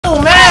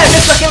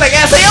like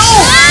SAO!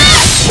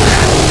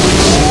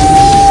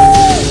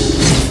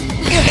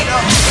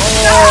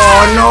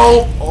 Oh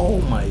no!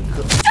 Oh my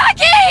god.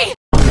 Ducky!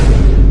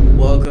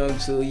 Welcome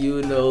to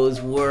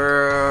Yuno's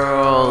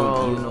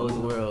World. Yuno's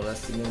World,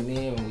 that's the new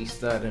name. We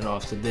starting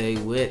off today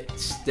with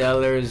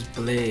Stellar's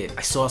Blade.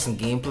 I saw some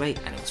gameplay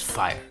and it was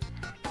fire.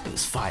 It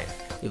was fire.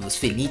 It was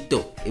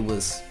finito. It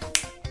was...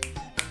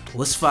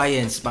 What's fire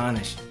in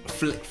Spanish?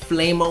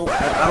 Flamo?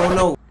 I don't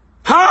know.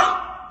 Huh?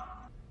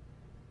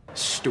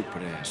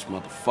 Stupid ass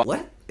motherfucker.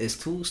 What? It's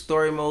two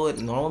story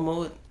mode, normal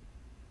mode?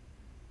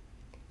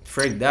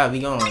 Freak that, we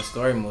going on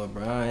story mode,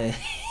 bro.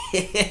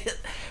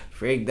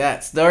 Freak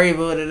that. Story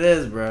mode it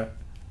is, bro.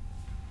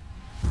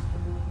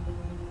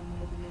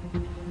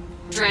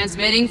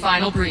 Transmitting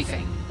final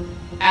briefing.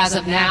 As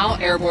of now,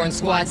 Airborne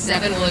Squad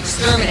 7 will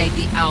exterminate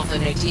the Alpha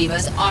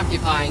Nativas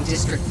occupying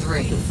District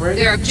 3.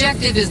 Their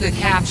objective is the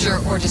capture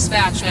or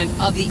dispatchment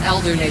of the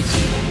Elder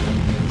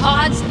Nativa.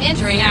 Pods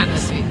entering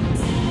atmosphere.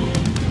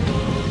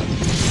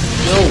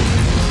 Yo,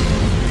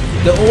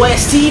 the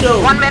OST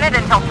though. 1 minute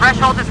until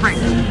threshold is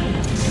reached.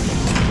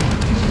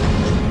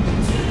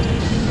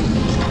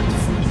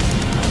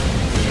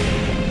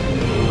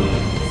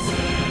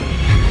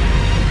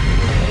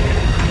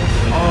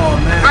 Oh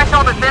man.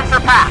 Threshold has been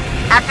surpassed.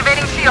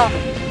 Activating shield.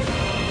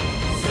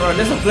 Bro,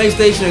 this a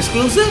PlayStation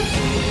exclusive?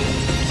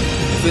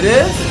 If it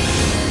is,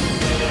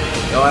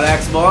 y'all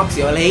Xbox,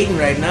 y'all hating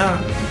right now.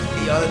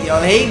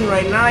 Y'all hating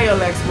right now, y'all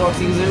Xbox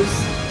users.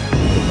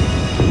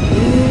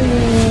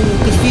 Ooh,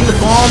 can feel the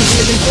bombs in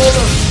the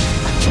controller.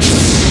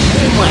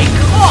 Oh my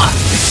god!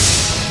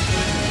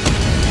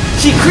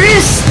 She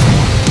Chris!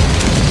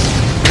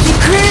 She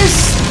Chris!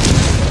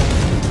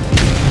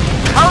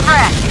 Code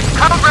red.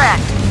 Code red.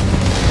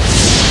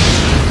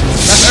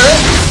 That's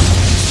Earth?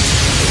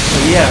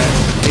 Oh, yeah.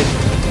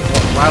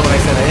 Why would I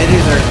say that? It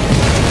is Earth.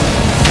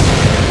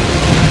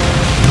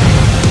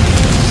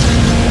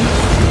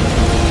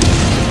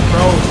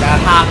 Bro, that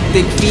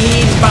haptic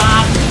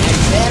feedback. I'm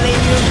telling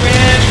you,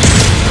 man.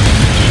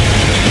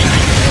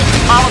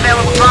 All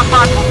available drop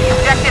pods will be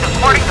ejected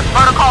according to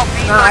protocol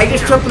feed. Nah, I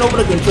just tripping over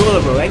the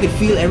controller, bro. I can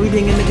feel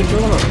everything in the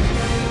controller.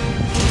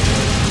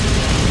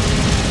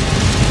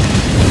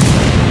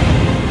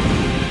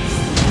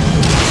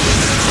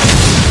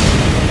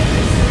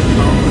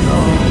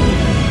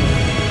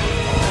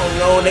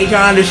 Oh, they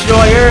trying to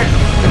destroy her.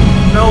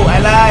 No, I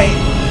lied.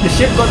 The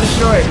ship got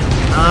destroyed.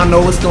 I don't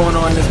know what's going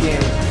on in this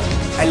game.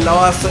 I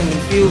lost and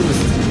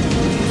confused.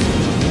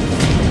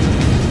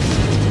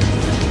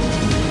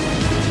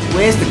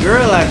 Where's the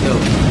girl at though?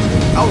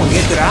 I want to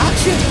get to the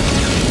action.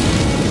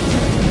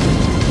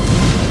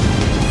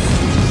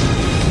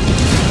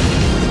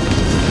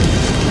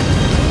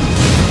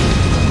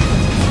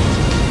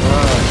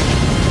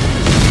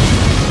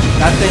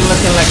 That thing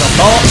looking like a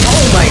ball.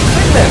 Oh my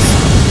goodness.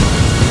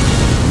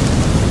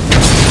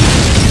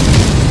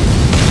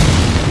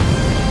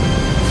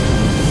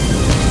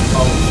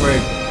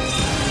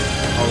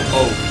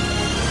 Oh.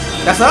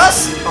 That's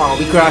us? Oh,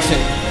 we crashing.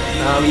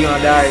 Nah, we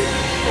gonna die.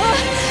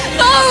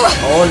 No!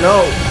 Oh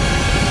no.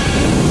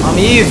 I'm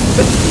Eve.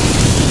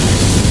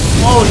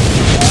 Oh.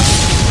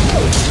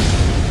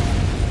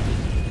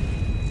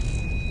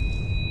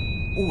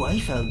 Oh, I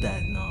felt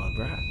that. No,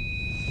 bruh.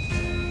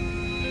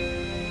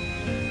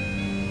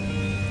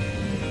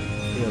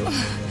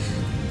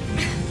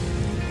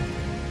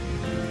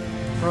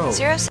 Bro.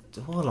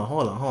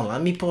 Hold on.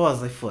 Let me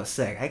pause like for a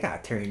sec. I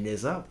gotta turn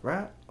this up,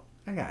 bruh.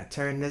 I gotta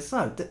turn this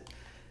up.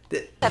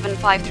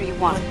 7531.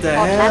 What the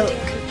hell? Landing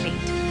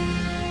complete.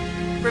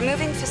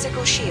 Removing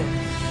physical shield.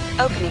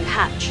 Opening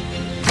hatch.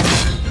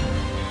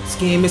 This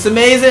game is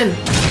amazing.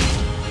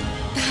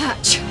 The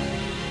hatch.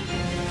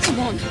 Come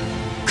on.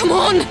 Come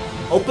on!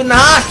 Open the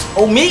hatch.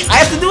 Oh, me? I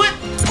have to do it?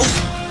 Oh.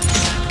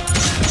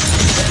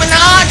 Open the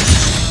hatch.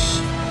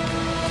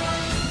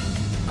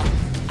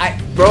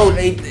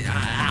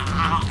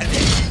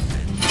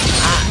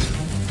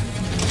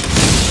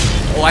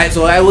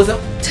 So I was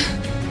up.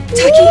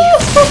 Tucky!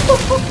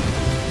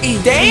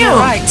 Damn! You're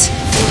right.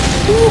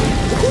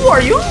 Who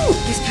are you?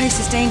 This place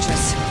is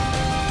dangerous.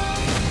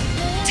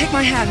 Take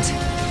my hand.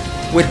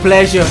 With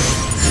pleasure.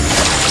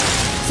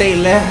 Say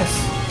less.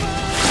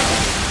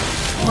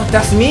 Oh,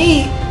 that's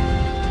me.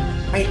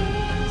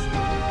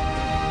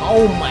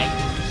 Oh my.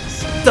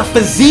 The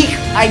physique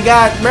I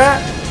got, bruh.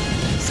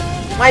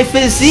 My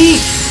physique.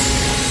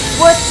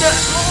 What the?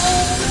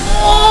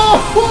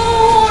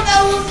 Oh,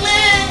 that was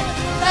lit.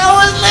 That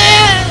was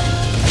lit.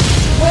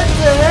 What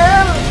the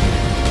hell?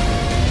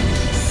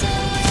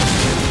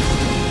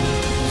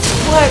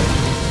 What?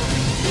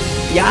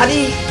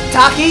 Yadi,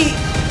 Taki.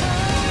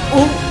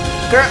 Ooh,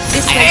 girl,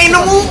 I ain't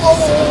no move. Oh.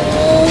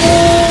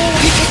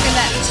 You take the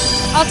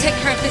left. I'll take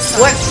care of this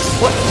side.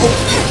 What? Oh,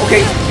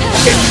 okay.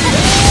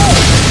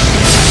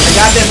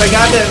 I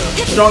got this.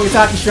 Strong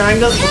attacking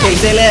triangle. Okay,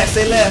 say less.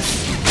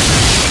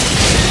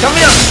 Come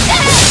here.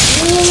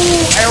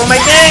 Ooh, arrow my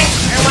thing.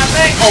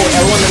 Oh,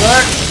 arrow on the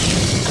guard.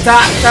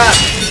 Top.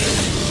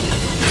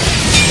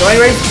 You only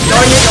ready for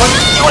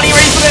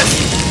this?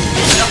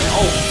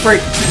 Oh,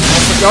 freak.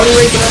 You only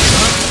ready for this?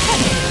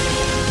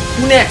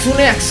 Who next? Who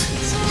next?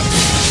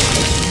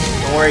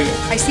 Don't worry.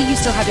 I see you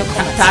still have your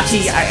combat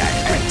Tachi,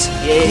 senses.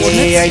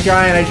 Great. yeah, I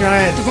trying.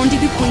 The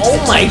rendezvous point Oh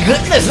is my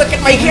goodness, look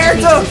at my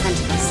character! in front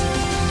of us.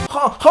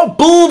 Her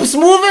boobs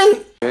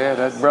moving! Yeah,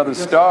 that brother's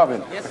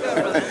starving.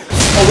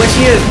 Oh, where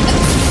she is?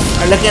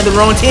 I'm looking at the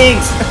wrong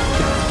things.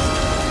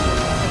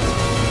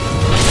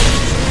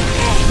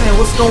 Man,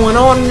 what's going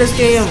on in this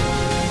game?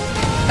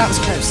 That was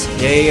close.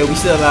 Yeah, we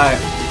still alive.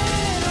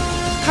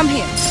 Come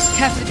here.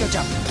 Careful of your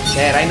jump.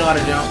 Dad, I know how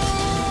to jump.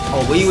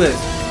 Oh, where you is?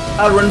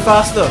 I'll run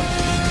faster.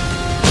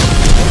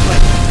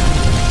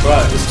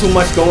 Bruh, there's too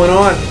much going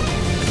on.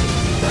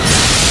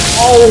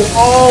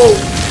 Oh.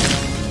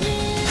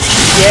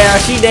 Yeah,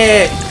 she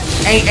dead.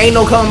 Ain't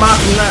no coming out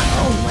from that.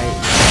 Oh my.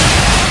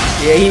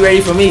 Yeah, he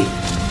ready for me.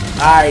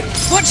 Alright.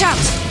 Watch out!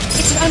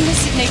 It's an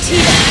unlisted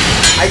native.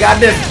 I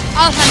got this.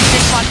 I'll handle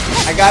this one.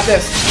 I got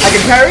this. I can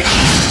parry.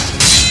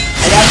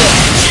 I got this.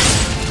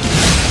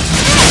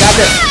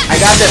 I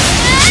got this.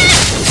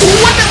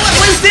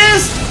 What is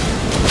this?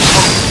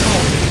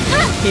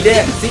 Oh, he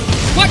dead. See?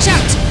 Watch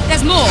out!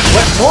 There's more.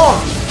 What more?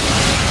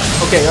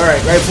 Okay,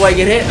 alright. Right before I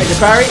get hit, I can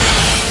parry.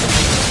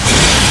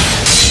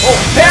 Oh,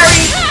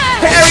 parry!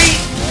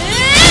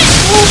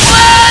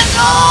 What?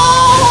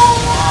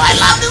 Oh, I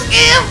love this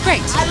game.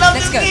 Great. I love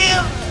Let's this go.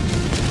 game.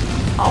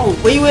 Oh,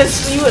 where you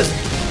is?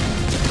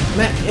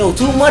 Man, yo,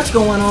 too much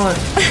going on.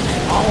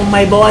 Oh,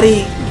 my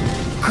body.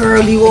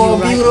 Girl, you are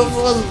right?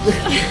 beautiful.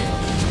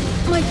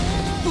 My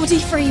body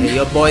frame. Yeah,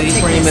 your body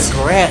Take frame this. is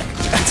correct.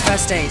 It's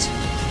first aid.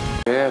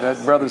 Yeah, that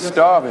brother's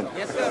starving.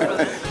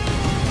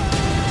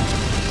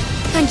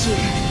 Thank you.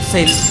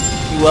 Say,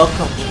 you're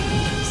welcome.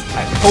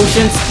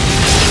 Potions.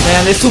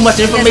 Man, there's too much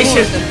information. There's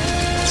more of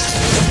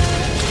them.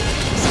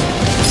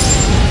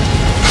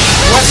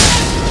 What?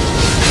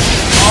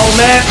 Oh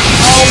man.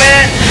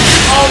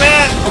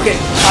 Okay,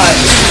 alright.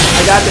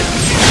 I got this.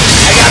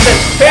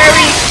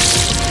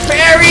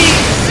 Parry.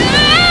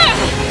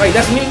 Wait,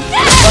 that's me?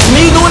 That's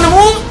me doing the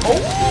move?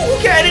 Oh,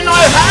 okay, I didn't know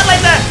I was high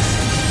like that.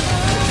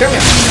 Come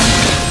here.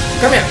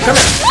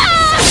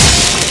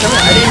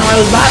 I didn't know I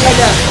was high like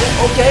that.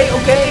 Okay.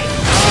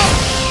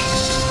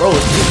 Bro,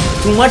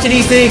 too much of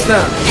these things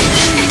now.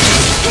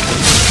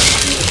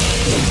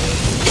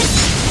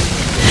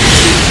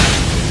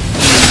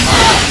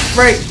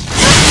 Frick.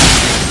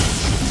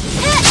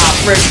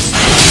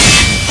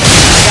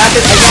 I got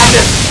this.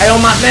 I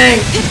own my thing.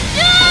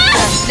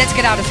 Let's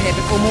get out of here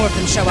before more of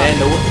them show up. Man,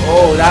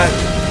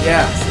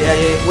 yeah.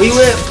 Where you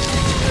at?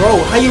 Bro,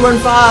 how you run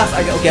fast?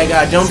 I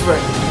gotta jump for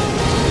it.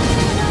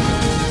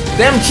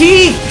 Them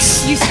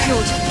cheeks! You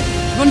secured.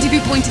 Rendezvous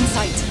point in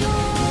sight.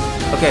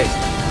 Okay.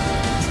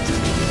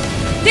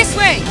 This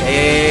way!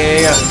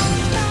 Yeah.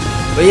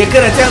 But you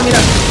couldn't tell me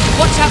that.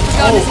 Watch out for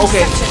Gardner's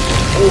okay. interception.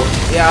 Oh,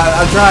 yeah,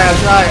 I'll try.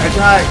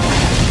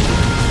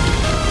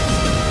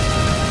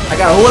 I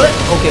gotta hold it?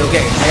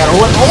 Okay. I gotta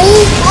hold it.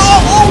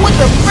 Oh, what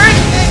the frick?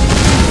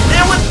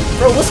 Man,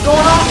 bro, what's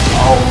going on?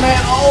 Oh, man,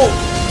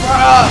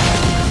 bruh.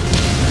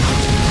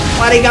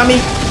 Why they got me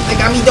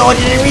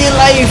dodging in real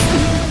life?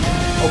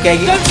 Okay.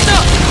 Don't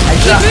stop!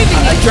 Keep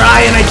moving. I'm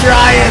trying. There's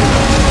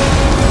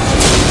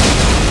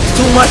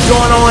too much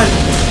going on.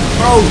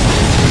 Bro,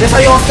 that's how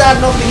y'all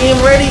starting off the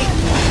game ready?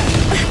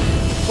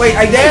 Wait,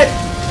 I dead?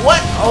 What?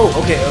 Oh,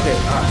 okay.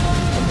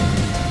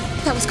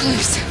 That was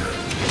close.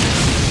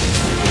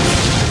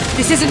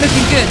 This isn't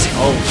looking good.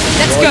 Oh,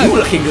 Let's boy, go. You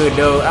looking good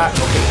though.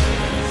 Okay.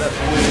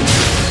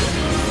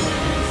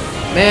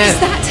 Man. Is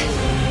that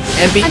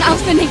MP. an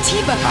Alpha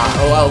Nativa?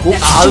 Who?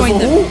 Let's Alpha join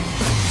them. who?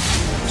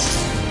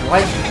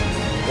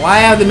 Why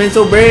have they been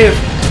so brave?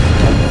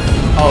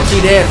 Oh,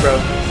 she dead, bro.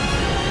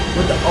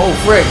 What the? Oh,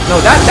 frick. No,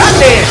 that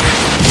dead.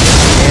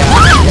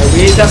 Yeah,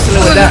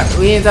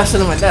 we ain't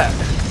dusting him with that.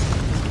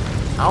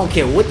 I don't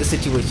care what the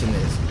situation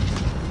is.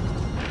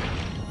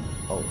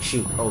 Oh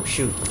shoot.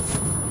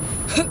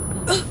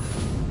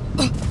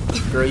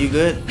 Girl, you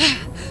good?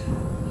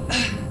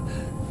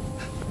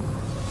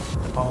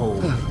 Oh,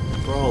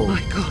 bro.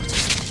 My God.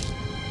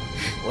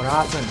 What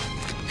happened?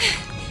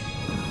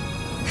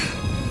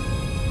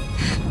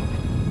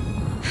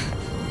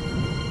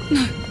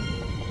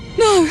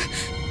 No!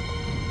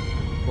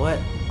 What?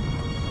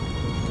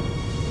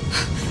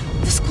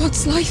 The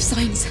squad's life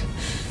signs.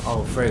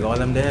 Oh, frig, all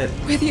them dead.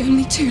 We're the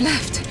only two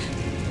left.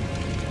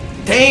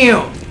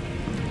 Damn!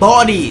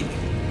 Bodied!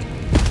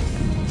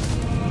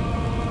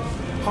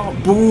 Oh,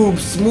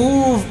 boobs,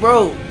 smooth,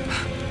 bro.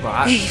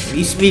 Eve.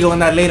 We speak on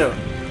that later.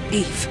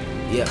 Eve,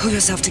 Yeah. pull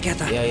yourself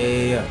together.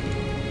 Yeah.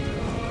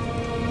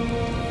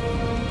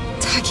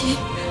 Taki.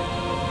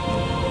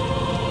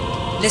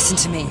 Listen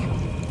to me.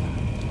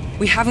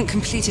 We haven't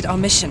completed our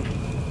mission.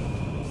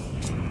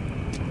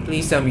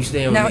 Please tell me you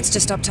stay with Now me. it's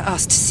just up to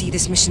us to see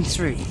this mission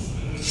through.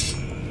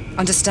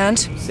 Understand?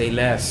 Say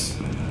less.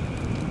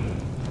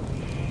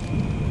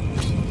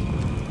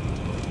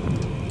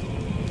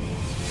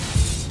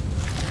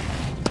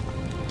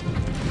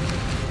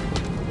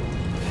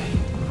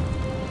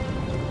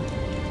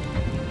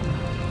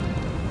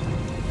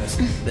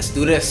 Let's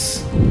do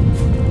this.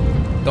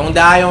 Don't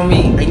die on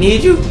me. I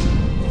need you.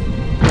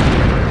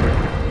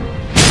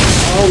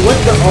 Oh, what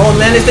the? Oh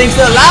man, this thing's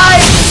still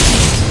alive!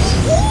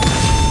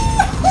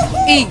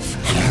 Eve,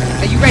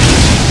 are you ready?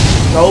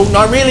 No,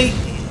 not really.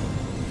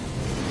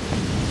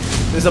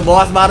 There's a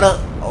boss battle.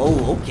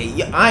 Oh, okay.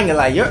 Yeah, I ain't gonna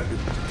lie. You're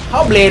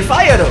how blade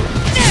fire though.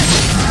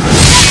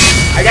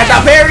 I got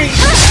that parry.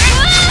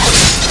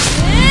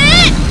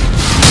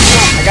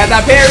 I got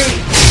that parry.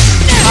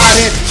 Hot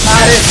it,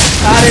 hot it,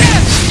 hot it.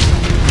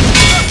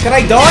 Can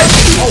I dodge?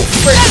 Oh,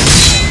 frick.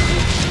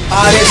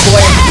 Hot it,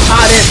 boy.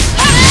 Hot it,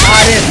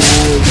 hot it.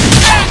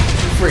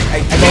 Frick. I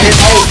got hit.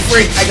 Oh,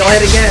 frick. I got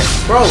hit again.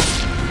 Bro.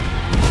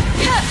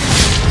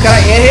 Can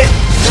I air hit?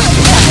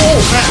 Oh,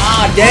 man.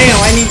 Ah, damn.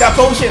 I need that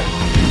potion.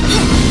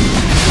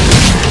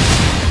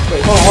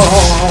 Wait, hold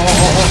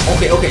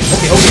on. Okay.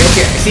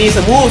 I see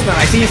some moves now.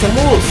 I see some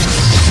moves.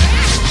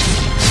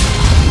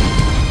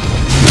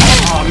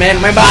 Oh,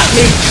 man. My bot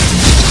me.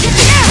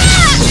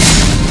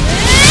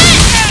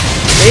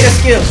 Data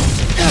skill.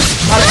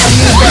 How do you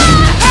use that?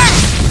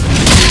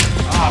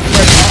 Ah,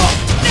 frick.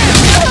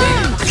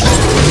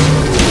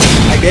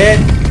 I did.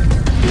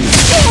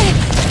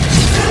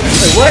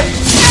 Wait, what?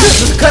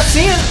 This is a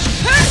cutscene?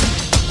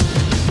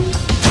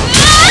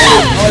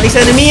 Oh, they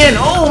sending me in.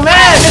 Oh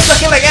man, this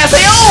looking like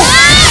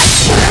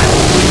SAO.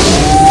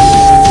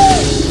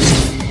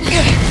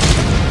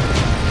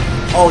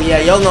 Oh yeah,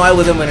 y'all know I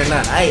wasn't winning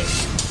that.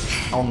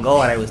 On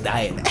God, I was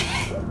dying.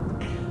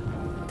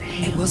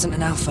 It wasn't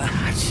an alpha,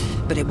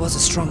 but it was a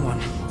strong one.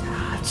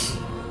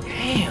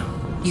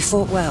 Damn. You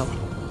fought well.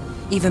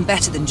 Even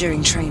better than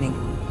during training.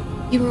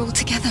 You were all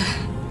together.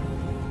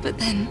 But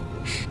then...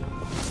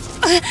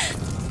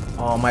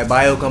 Oh, my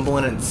bio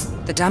components.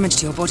 The damage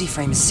to your body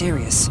frame is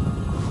serious.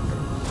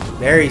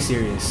 Very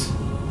serious.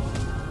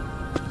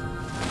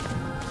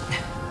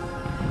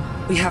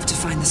 We have to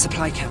find the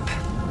supply camp.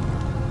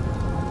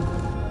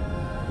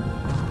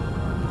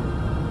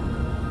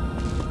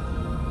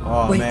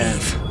 Oh Wait, man,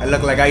 Eve. I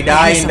look like I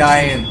hear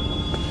dying.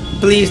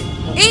 Please,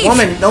 Eve!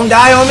 woman, don't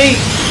die on me.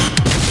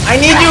 I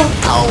need you.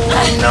 Oh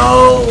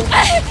no.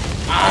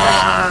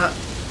 Ah.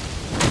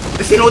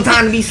 This ain't no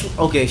time to be.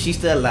 Okay, she's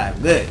still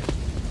alive. Good.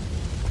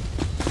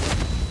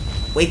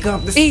 Wake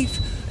up. This Eve,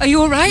 are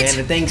you alright? man,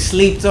 the thing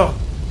sleeps up.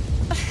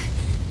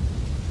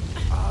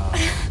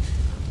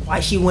 Why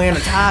is she wearing a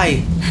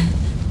tie?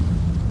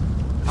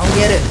 I don't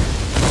get it.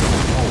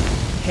 Oh,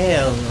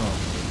 hell no.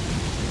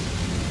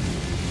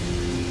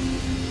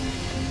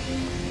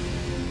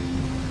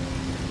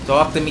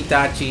 Talk to me,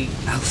 Tachi.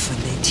 Alpha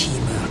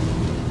Natima.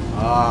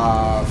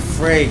 Ah,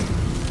 frig.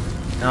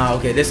 Ah,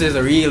 okay, this is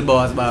a real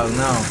boss battle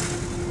now.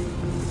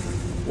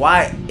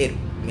 Why it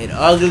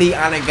ugly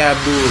and it got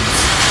boobs?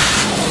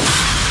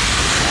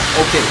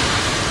 Okay.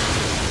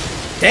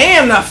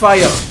 Damn, that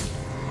fire.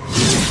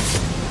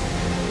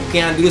 You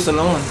can't do this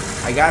alone.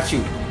 I got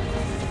you.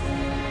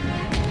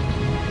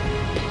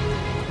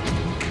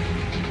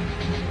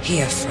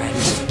 Here, friend.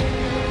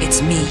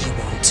 It's me you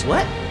want.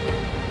 What?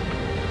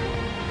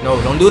 No,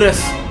 don't do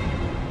this.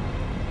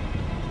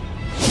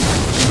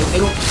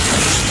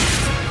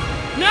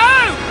 No!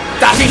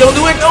 Tachi, don't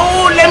do it.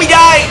 No, let me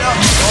die.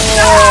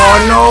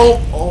 Oh, no.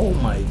 Oh,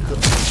 my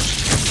God.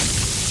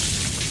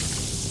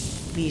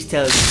 Please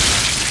tell me.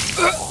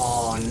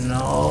 Oh,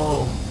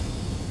 no.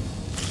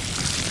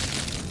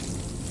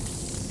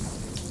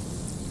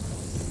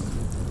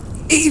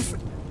 Eve!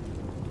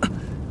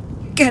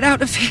 Get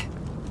out of here!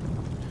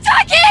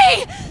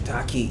 Taki!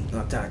 Taki,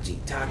 not Tachi.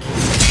 Taki.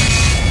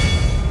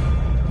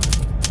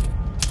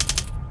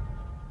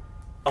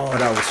 Oh,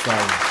 that was fire.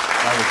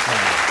 That was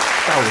fire.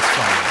 That was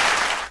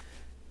fire.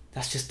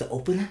 That's just the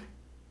opening?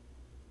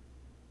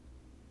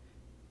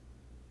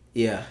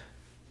 Yeah.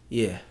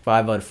 Yeah.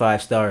 5 out of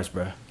 5 stars,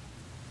 bro.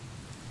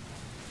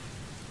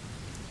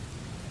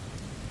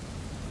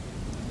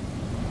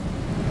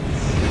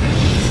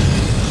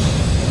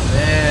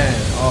 Man.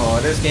 Oh,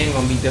 this game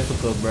gonna be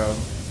difficult, bro.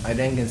 I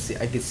can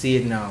see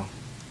it now.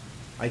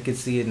 I can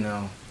see it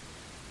now.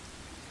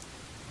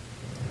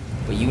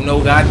 But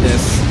Yuno got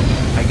this.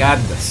 I got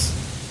this.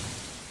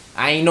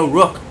 I ain't no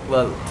rook.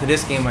 Well, to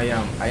this game I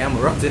am. I am a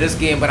rook to this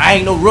game, but I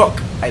ain't no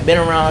rook. I've been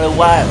around a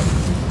while.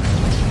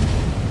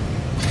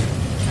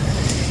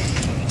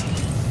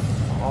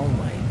 Oh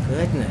my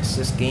goodness,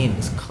 this game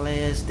is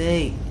clear as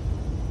day.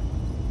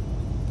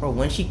 Bro,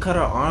 when she cut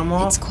her arm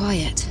off, It's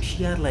quiet.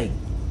 she had like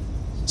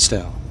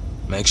Still,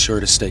 make sure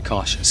to stay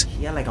cautious.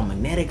 she had like a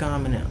magnetic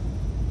arm in it.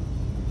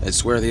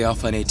 It's where the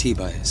Alpha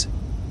Nativa is.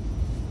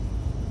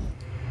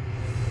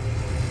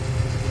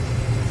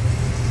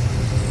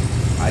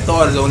 I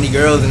thought it was only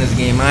girls in this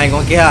game. I ain't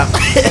gonna care.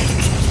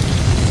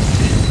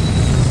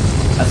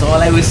 That's all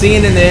I was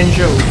seeing in the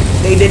intro.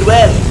 They did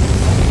well.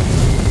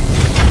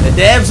 The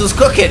devs was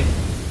cooking.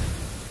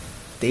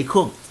 They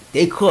cooked.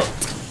 They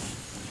cooked.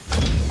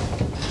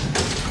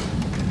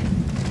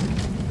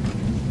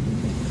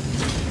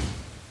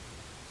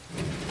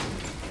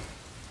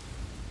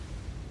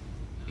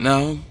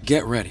 Now,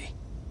 get ready.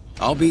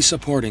 I'll be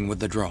supporting with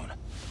the drone.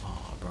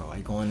 Oh, bro,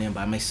 I going in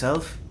by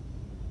myself?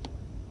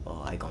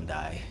 Oh, I gonna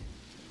die.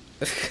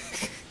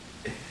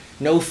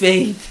 No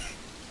faith.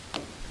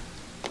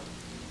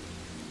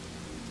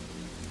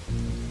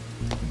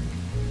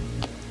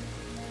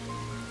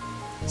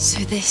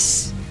 So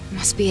this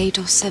must be 8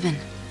 or 7.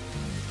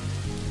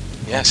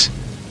 Yes.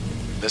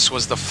 This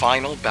was the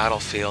final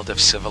battlefield of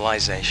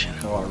civilization.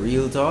 Oh,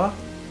 real talk?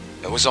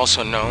 It was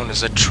also known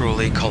as a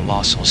truly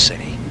colossal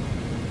city.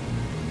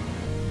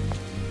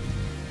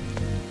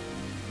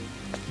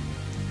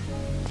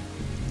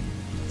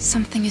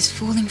 Something is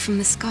falling from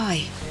the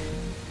sky.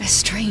 A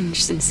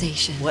strange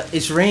sensation. What?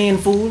 It's rain,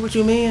 fool? What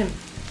you mean?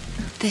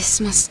 This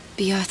must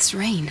be Earth's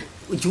rain.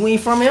 What, you ain't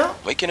from here?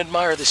 We can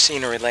admire the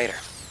scenery later.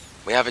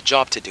 We have a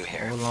job to do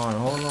here.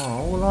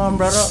 Hold on,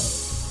 brother.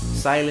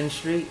 Silent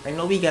Street. I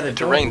know we got a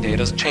Terrain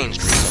data's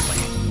changed recently.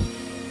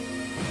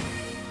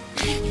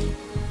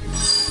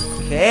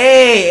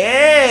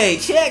 Hey,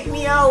 check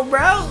me out,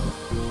 bro.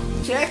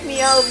 Check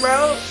me out,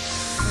 bro.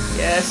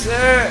 Yes,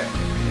 sir.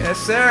 Yes,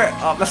 sir.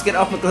 Oh, let's get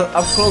up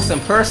close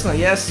and personal.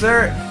 Yes,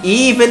 sir.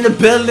 Eve in the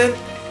building.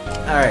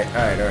 All right.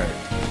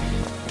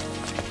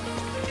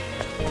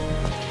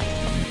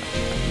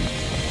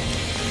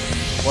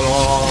 Hold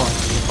on.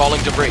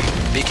 Falling debris.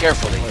 Be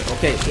careful.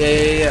 Okay,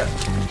 yeah.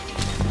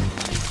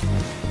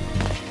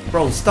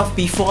 Bro, stuff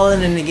be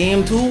falling in the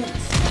game too?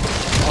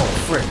 Oh,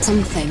 frick.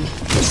 Something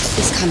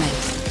is coming.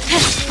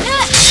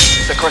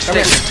 The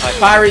crustacean type.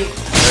 Fiery.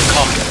 They're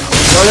cautious.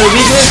 Your little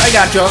weakness? I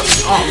got you.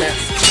 Oh, man.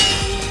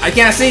 I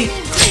can't see.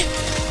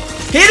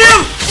 Hit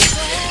him!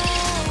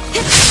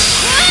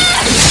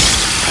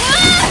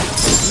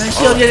 Man,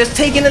 shield, you're just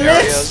taking the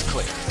Area's licks.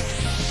 clear.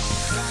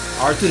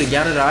 R2 to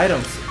gather the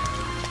items.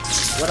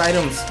 What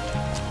items?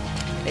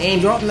 They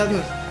ain't dropped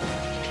nothing.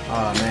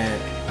 Oh man.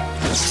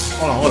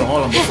 Hold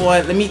on.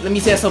 Before let me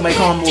set some my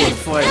combo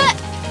before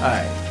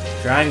alright.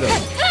 Triangle.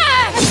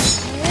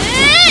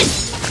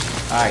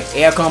 Alright,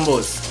 air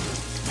combos.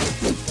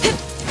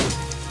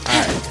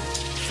 Alright.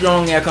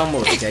 Strong air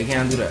combos. Okay, I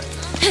can't do that.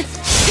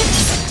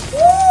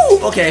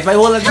 Woo! Okay, if I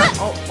hold up now.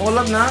 Oh, hold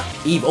up now.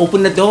 Eve,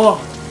 open the door.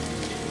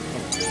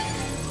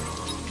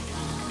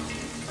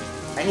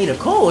 I need a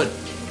code.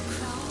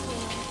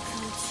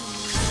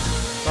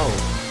 Oh.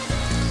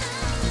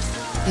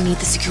 I need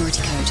the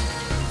security code.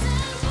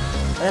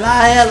 And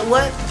I hell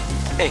what?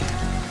 Hey,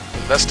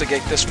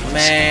 investigate this place.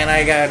 Man,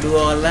 I gotta do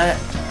all that.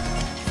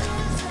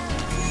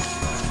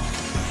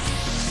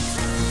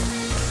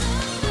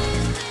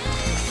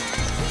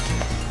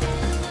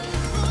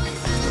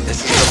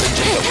 This is the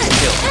Legion that was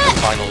killed in the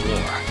final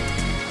war.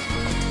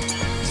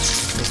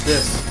 What's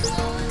this?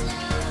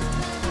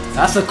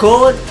 That's a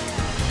code?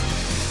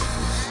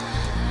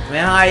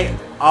 Man, I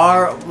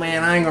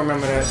ain't gonna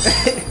remember that.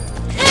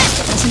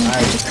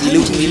 Alright,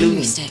 we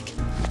looting.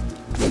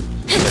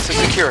 It's a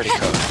security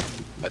code.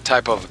 A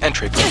type of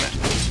entry permit.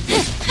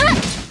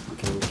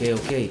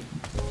 Okay.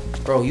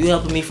 Bro, you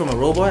helping me from a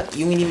robot?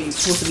 You ain't even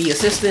supposed to be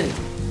assistant.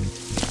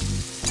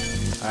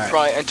 Alright.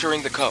 Try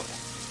entering the code.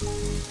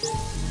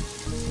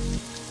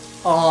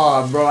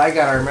 Oh, bro, I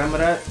gotta remember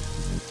that.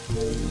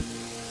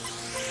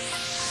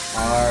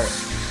 R.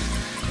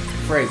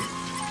 Freight.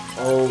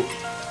 O.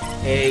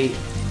 A.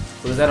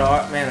 Was that a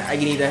R? Man, I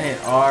need that hint.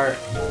 R.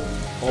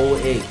 O.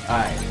 A.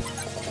 Alright.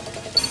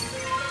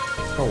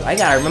 Bro, I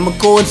gotta remember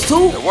codes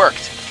too. It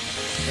worked.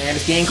 Man,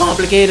 this game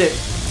complicated.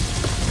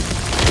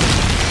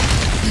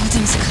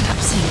 Buildings are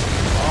collapsing.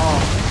 Oh.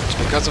 It's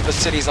because of the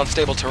city's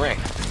unstable terrain.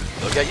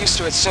 They'll get used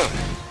to it soon.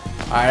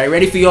 Alright,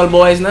 ready for y'all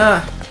boys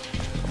now?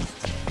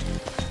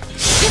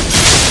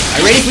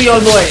 I'm ready for y'all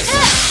boys.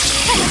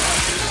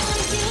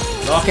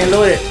 Lock and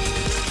load it.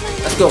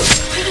 Let's go.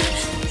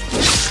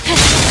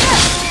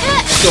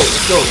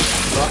 Let's go.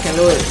 Lock and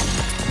load it.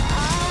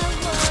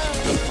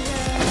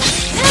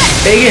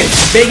 Big it.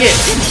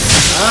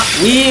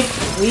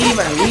 Weave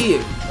and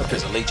weave. Okay.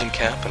 There's a Legion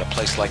camp in a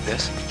place like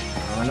this.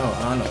 I don't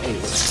know. Hey,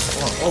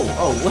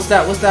 oh, what's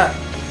that? Oh,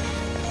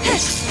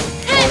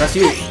 that's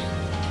you.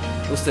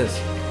 What's this?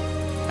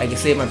 I can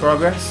save my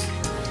progress.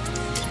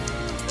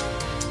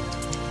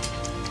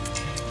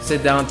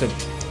 Sit down in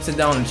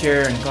a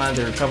chair and climb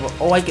to recover.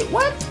 Oh, I get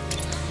what?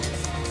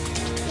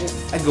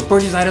 I can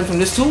purchase items from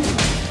this too?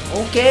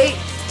 Okay.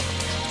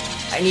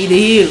 I need to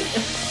heal.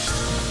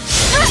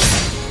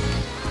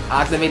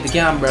 Activate the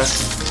camera.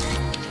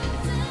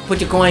 Put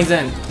your coins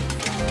in.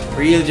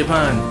 Real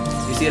Japan.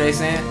 You see what I'm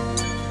saying?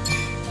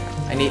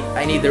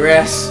 I need the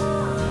rest.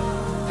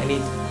 I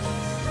need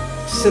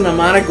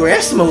cinematic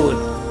rest mode.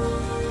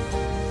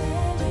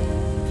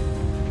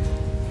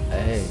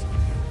 Hey,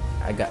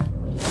 I got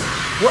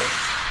what?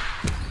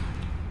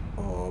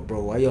 Oh,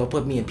 bro, why y'all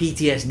put me in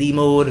PTSD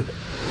mode?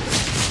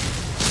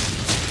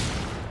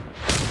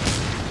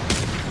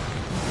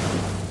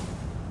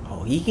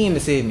 Oh, he came to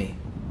save me.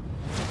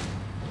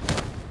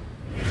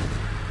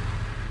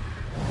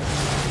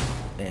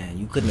 Man,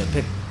 you couldn't have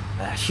picked.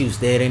 She was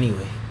dead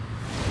anyway.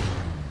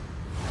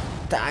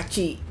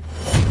 Tachi.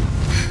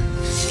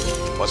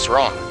 What's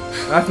wrong?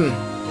 Nothing.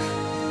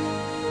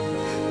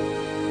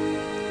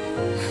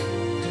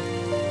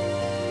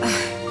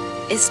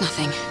 It's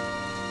nothing.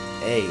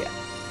 Hey,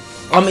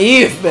 I'm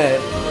Eve, man.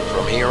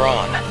 From here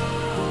on,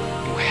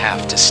 you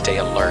have to stay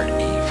alert,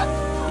 Eve.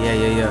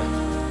 Yeah.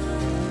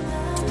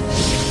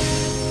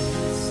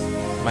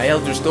 My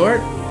health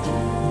restored?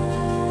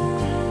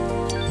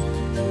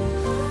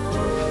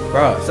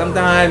 Bro,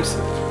 sometimes...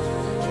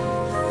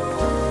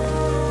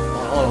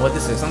 Hold on, what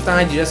this is?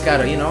 Sometimes you just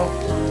gotta, you know...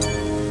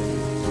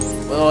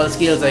 With all the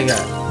skills I got.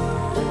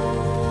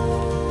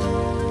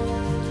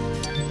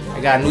 I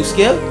got a new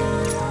skill?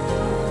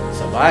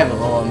 Survival.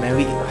 Oh man,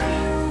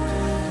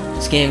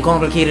 this game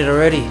complicated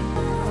already.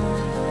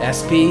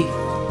 SP.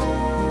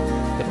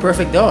 The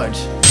perfect dodge.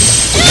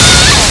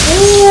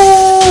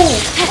 Ooh!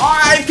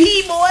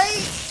 RIP, boy!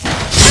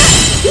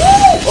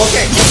 Woo!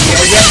 Okay,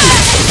 I get you.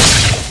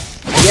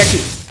 I get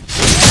you.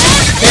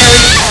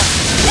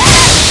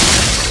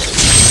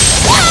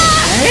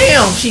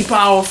 Damn, she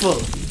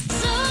powerful.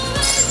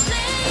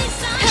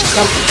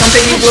 Come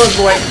take these blows,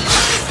 boy.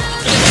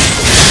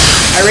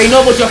 I already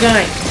know about your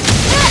kind.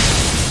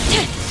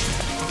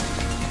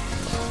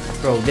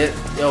 Bro,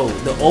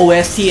 the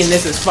OST in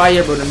this is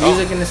fire, bro. The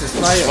music in this is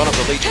fire. It's one of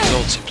the Legion's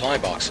old supply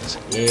boxes.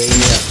 Yeah.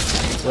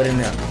 What in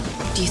there?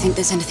 Do you think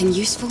there's anything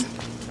useful?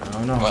 I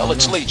don't know. Well,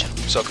 it's Legion,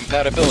 so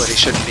compatibility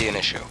shouldn't be an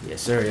issue.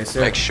 Yes, sir. Yes,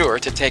 sir. Make sure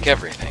to take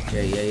everything.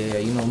 Yeah.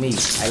 You know me.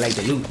 I like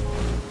the loot.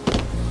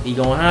 He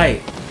going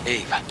high.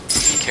 Eve,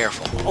 be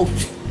careful. Oh.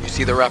 You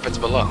see the rapids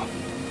below.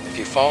 If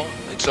you fall,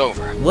 it's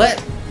over.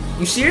 What?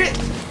 You serious?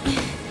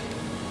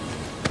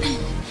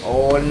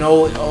 Oh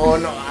no.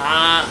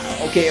 Ah.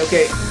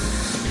 Okay.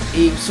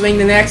 Eve, swing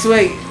the next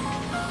way.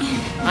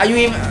 How you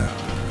even?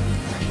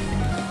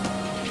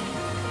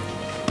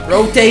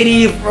 Rotate,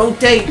 Eve.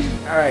 Rotate.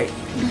 All right.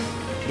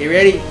 Get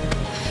ready.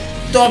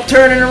 Stop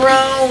turning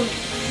around.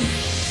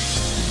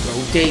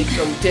 Rotate.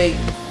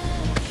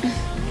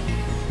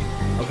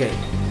 Okay.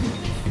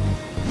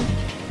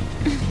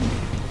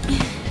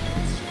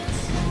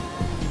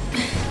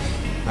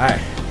 All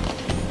right.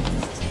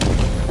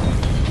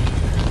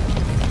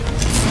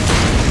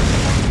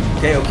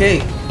 Okay.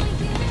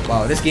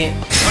 Wow, this game.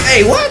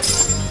 Hey, what?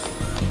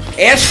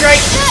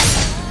 Airstrike.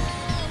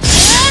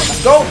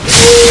 Let's go.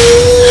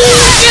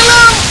 Kill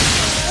him.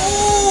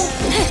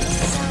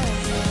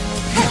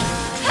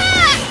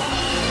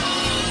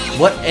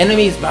 What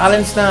enemies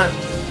balanced on?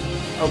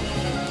 Oh.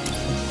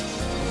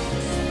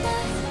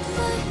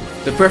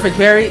 The perfect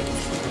parry.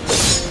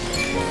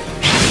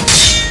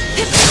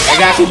 I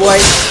got you, boy.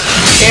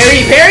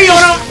 Parry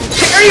on him.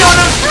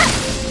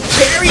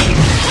 Parry.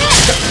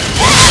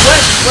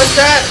 What's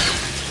that?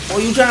 Oh,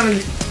 you trying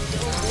to?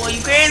 Oh,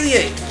 you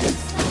crazy?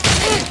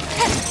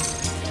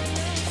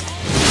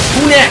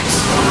 Who next?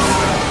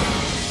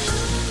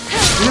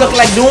 You look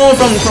like Dawn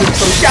from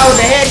Shadow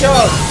the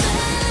Hedgehog.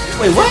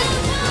 Wait, what?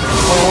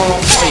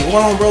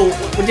 Hold on, bro.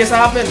 What just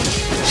happened?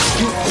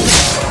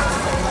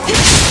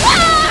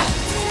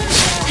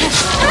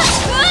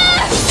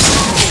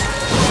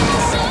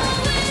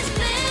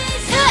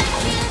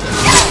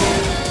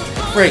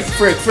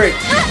 Frick.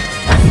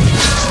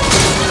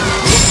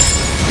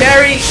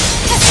 Parry!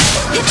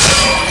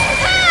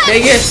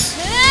 Vegas!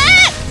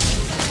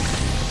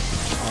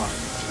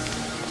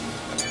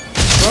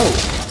 Bro,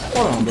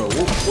 hold on, bro.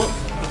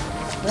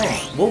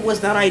 What was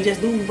that I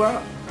just do,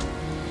 bro?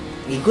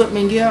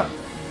 Equipment gear?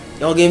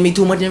 Y'all giving me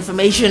too much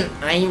information.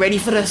 I ain't ready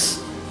for this.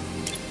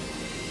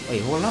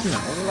 Wait, hold up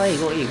now.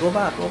 Go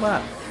back. Go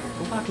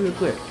back real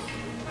quick.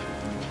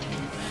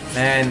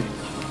 Man,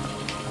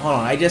 hold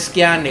on. I just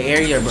scanned the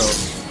area, bro.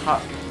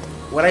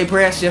 What I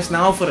pressed just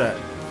now for that?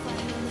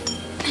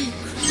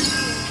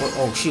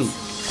 Oh shoot.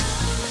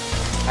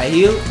 I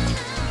heal?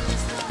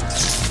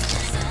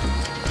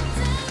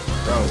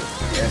 Bro,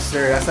 yes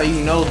sir, that's how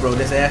you know, bro.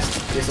 This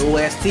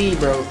OST,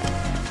 bro.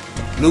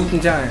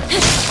 Looting time.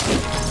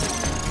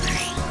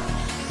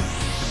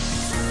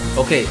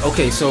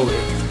 Okay, so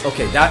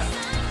that.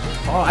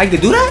 Oh, I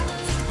could do that?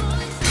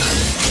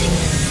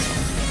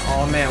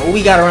 Oh man, what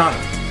we got around?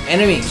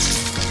 Enemies.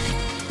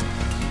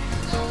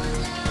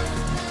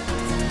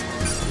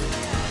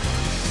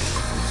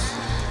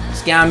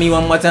 Scan me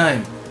one more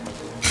time.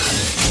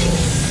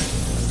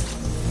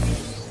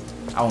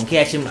 I won't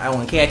catch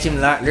him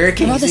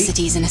lurking. Are other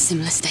cities in a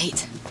similar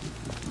state?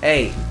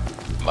 Hey.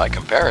 By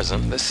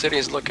comparison, this city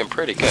is looking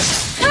pretty good.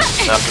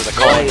 After the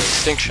colony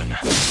extinction,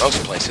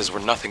 most places were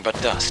nothing but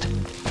dust.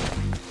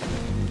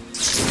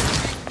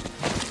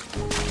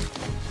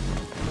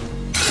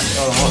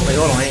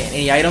 Hold on.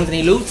 Any items?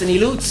 Any loots?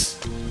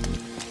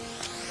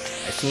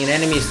 I seen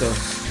enemies though.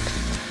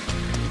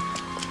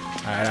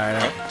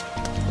 Alright.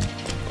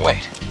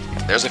 Wait,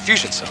 there's a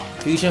fusion cell.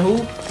 Fusion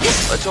who?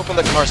 Let's open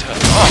the car's hood.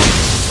 Oh,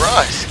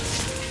 surprise!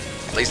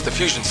 At least the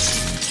fusion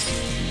cell.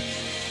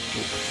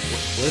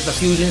 Where's the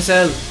fusion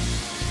cell?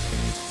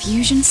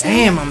 Fusion cell?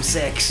 Damn, I'm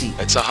sexy.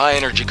 It's a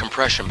high-energy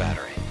compression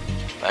battery.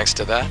 Thanks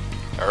to that,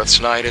 Earth's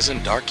night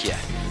isn't dark yet.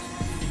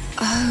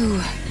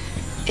 Oh,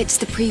 it's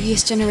the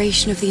previous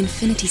generation of the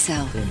Infinity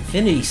Cell. The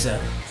Infinity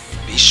Cell?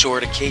 Be sure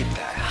to keep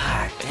that.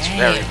 Ah, it's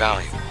very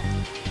valuable.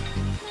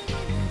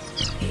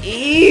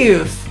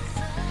 Ew.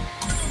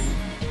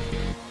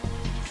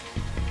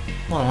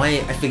 Hold on,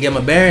 I forget my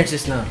bearings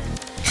just now.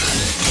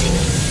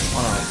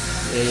 Hold on.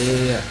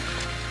 Yeah.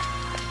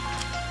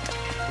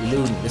 We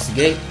looting. This is the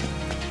gate.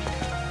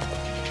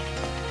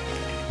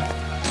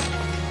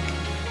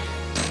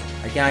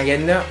 I can't get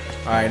in there.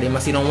 Alright, they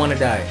must don't want to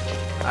die.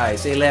 Alright,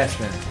 say less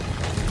then.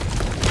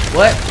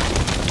 What?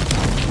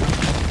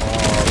 Oh,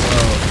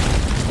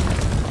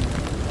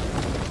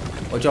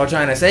 bro. What y'all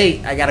trying to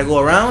say? I gotta go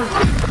around?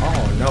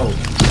 Oh, no.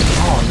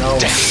 Oh, no.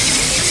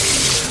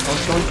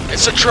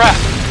 It's a trap.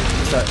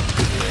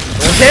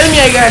 Don't tell me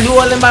I gotta do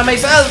all them by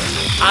myself.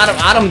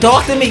 Adam,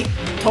 talk to me.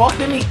 Talk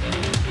to me.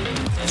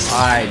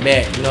 Alright,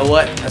 bet. You know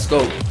what? Let's go.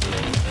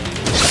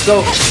 Let's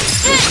go.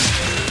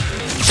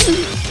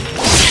 Shoot.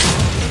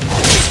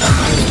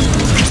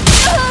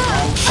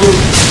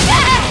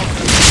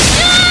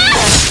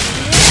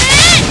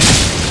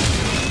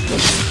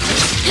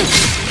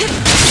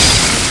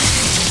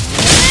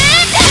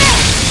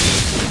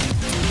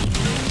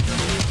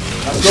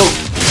 Let's go.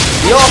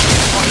 Yo,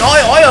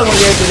 oil gonna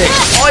get today.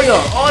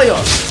 Oil.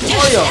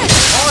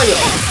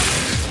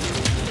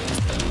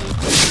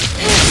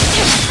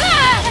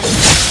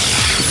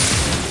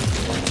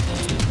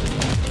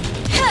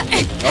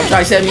 Don't try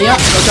to set me up.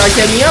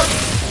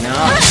 No.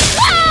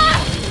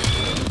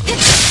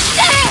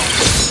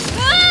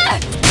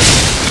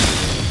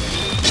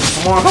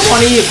 Come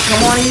on, Eve.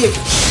 Come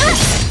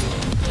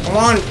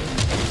on.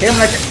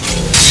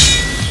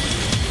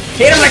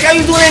 Hit him like how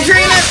you doing in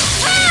training.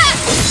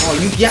 Oh,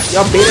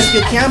 y'all beta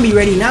skill can be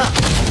ready now.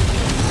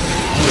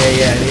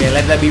 Yeah.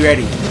 Let that be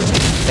ready.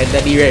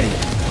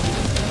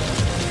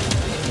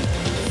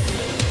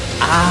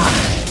 Ah.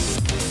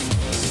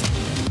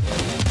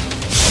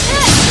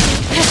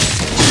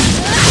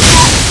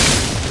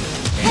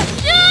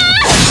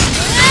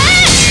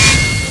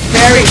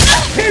 Perry,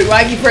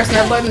 why you pressing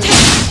that button?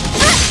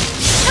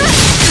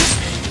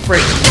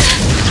 Freak.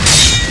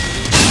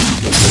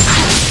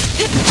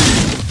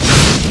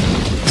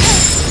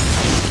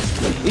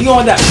 You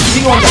going that?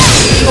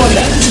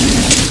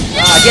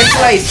 Get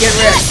placed, get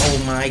rest. Oh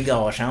my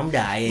gosh, I'm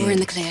dying. We're in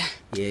the clear.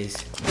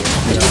 Yes. Where do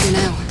we go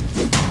now?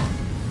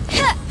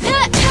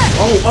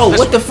 Oh,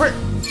 what the frick?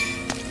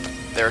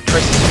 There are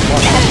traces of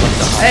water left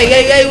behind.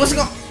 Hey, what's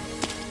going on?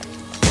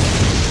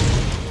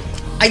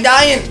 I'm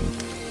dying.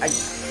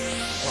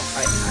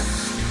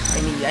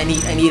 I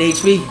need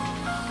HP.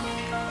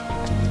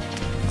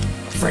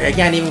 Frick, I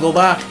can't even go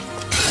back.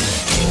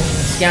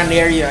 Scan the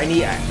area.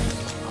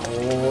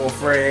 Oh,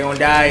 frick, I'm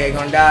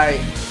gonna die.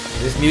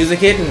 This music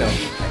hitting though.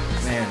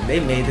 Man, they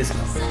made this.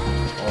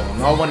 Oh,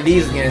 not one of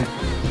these again.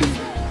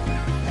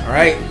 All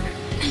right,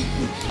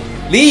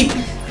 leave.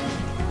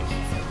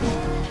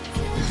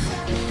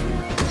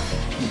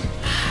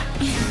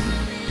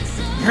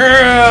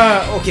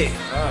 Okay.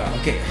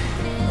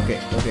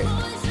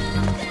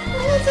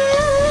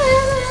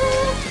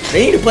 They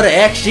need to put an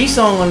XG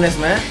song on this,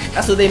 man.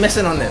 That's what they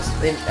missing on this.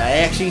 An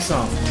XG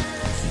song.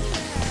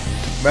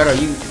 Brother,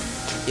 you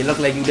look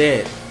like you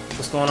dead.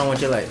 What's going on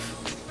with your life?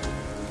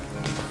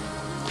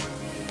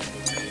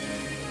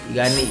 You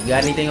got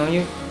anything on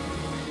you?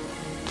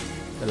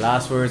 The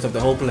last words of the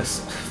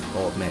hopeless.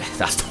 Oh man,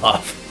 that's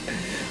tough.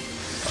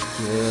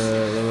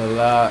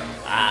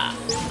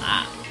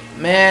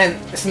 Man,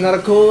 it's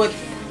another code.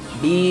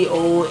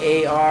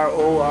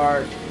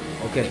 BOAROR.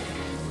 Okay.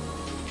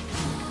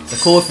 It's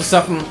a code for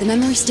something. The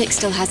memory stick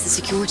still has the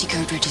security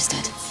code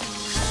registered.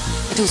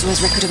 It also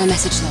has record of a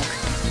message log.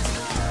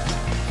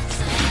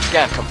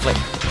 Scan complete.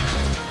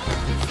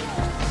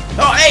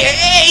 Oh,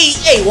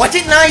 hey! Watch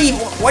it now! You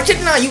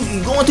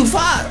going too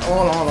far!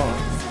 Hold on.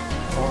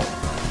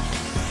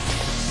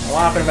 What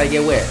happens if I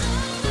get wet?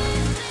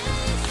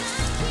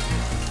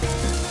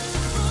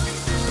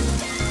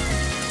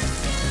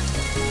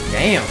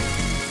 Damn!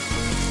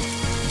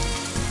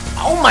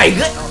 Oh my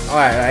god!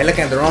 Alright,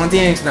 looking at the wrong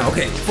things now.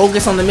 Okay,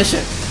 focus on the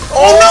mission.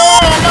 Oh no!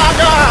 My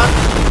god!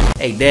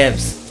 Hey,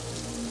 devs.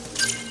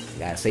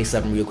 Gotta say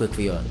something real quick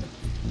for y'all.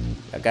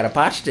 I gotta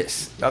patch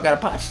this. Y'all gotta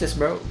patch this,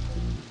 bro.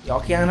 Y'all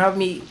can't have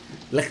me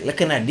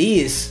looking at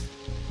these.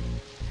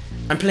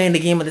 I'm playing the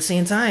game at the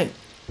same time.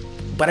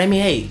 But I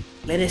mean, hey,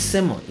 let it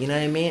simmer. You know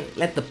what I mean?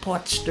 Let the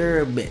pot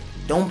stir a bit.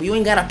 You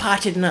ain't gotta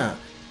patch it now.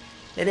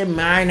 Let it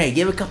marinate.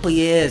 Give it a couple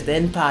years,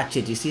 then patch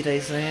it. You see what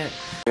I'm saying?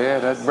 Yeah,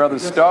 that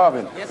brother's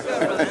starving.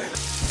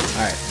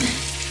 Alright.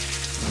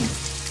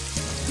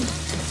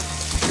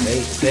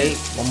 Stay.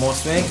 One more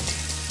swing.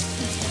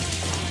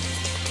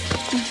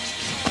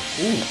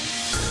 Ooh.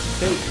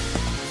 Stay.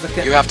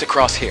 You have to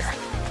cross here.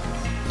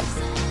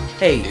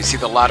 Hey. You see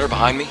the ladder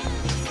behind me?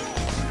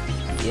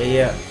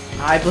 Yeah.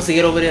 How I supposed to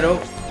get over there though?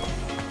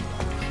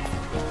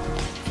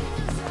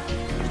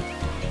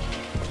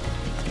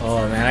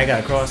 Oh man, I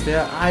gotta cross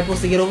there. How I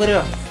supposed to get over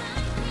there?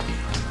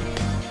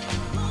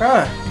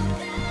 Bruh.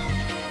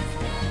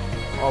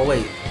 Oh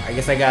wait, I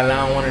guess I got it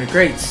on one of the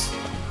crates.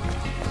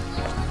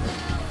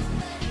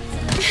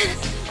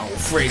 Oh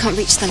freak. Can't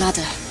reach the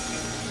ladder.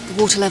 The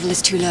water level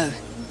is too low.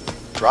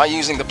 Try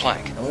using the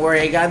plank. Don't worry,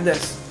 I got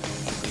this.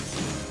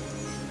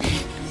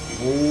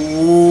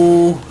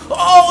 Ooh.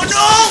 Oh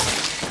no!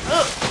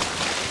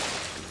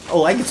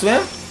 Oh, I can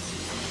swim?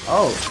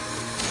 Oh,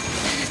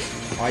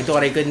 I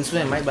thought I couldn't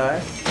swim, my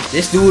bad.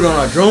 This dude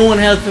on a drone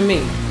helping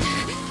me.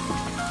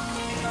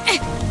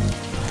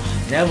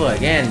 Never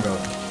again, bro.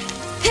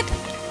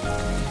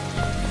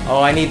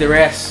 Oh, I need the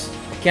rest.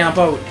 Camp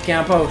out,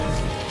 camp out.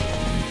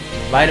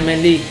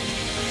 Vitamin D.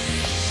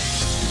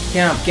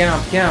 Camp.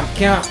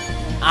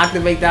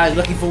 Activate that. I was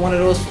looking for one of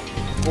those.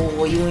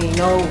 Oh, you ain't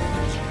know.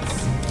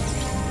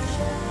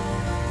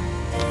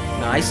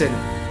 No, I said.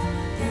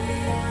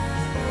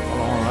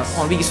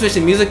 Hold on. We can switch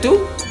the music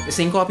too? This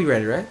ain't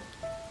copyrighted, right?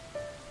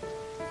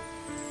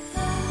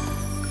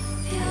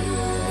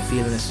 Yeah, I'm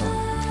feeling this song.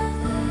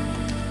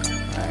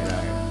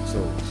 Alright. So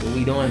what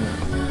we doing now?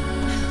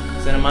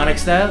 Cinematic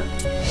style?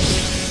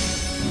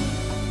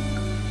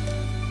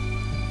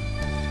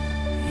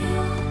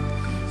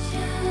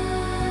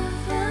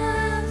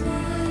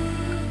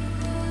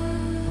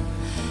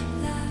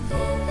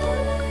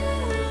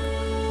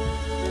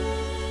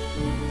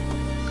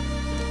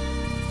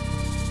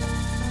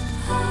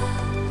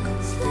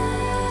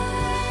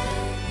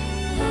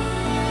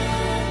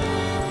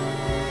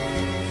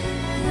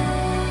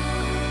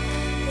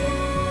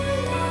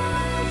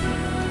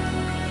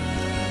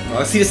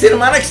 Y'all see the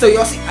cinematics though?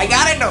 Y'all see? I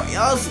got it though.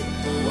 Y'all see?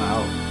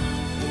 Wow.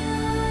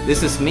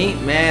 This is me,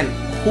 man.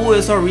 Who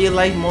is our real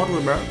life model,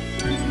 bro?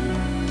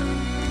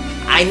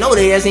 I know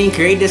they just ain't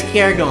create this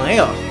character on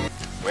hell.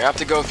 We have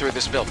to go through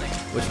this building.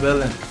 Which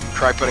building?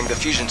 Try putting the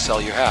fusion cell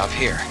you have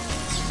here.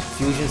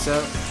 Fusion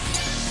cell?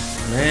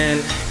 Man,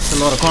 it's a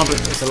lot of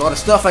it's a lot of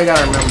stuff I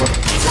gotta remember.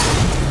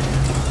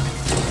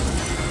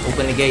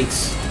 Open the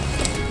gates.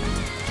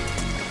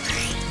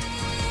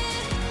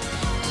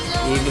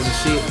 Give us a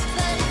shit.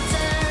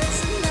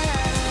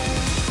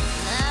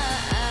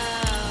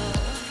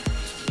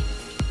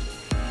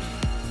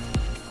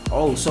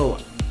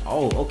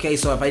 Okay,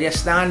 so if I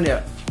just stand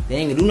there, they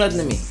ain't gonna do nothing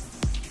to me.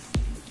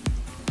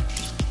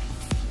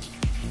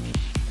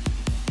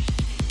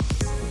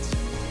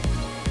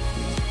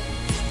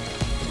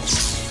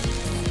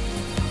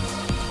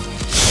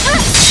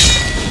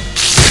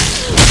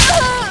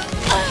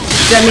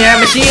 Send me that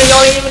machine,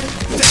 don't even.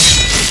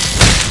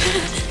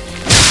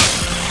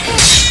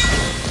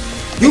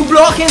 You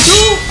blocking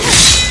too?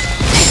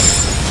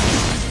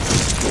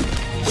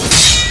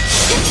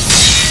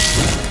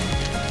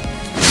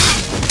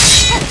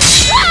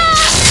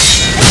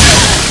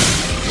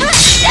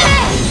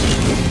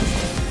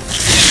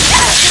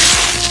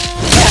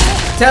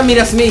 Tell me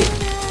that's me.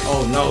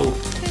 Oh no.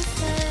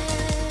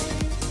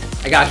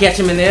 I gotta catch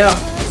him in the air.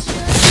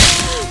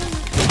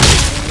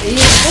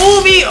 He's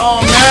moving.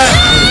 Oh man.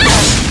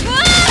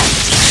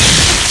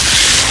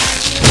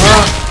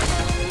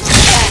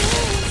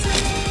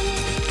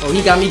 Oh,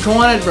 he got me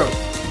cornered, bro.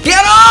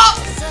 Get up!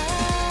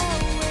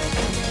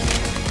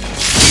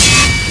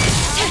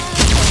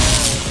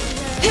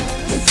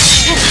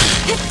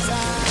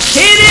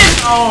 Hit him!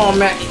 Oh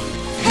man.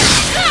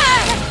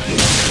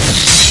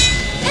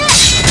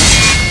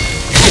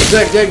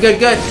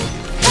 Good.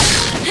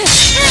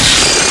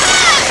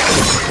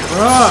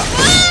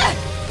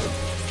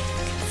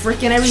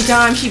 Freaking every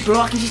time she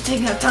blocking, she's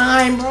taking her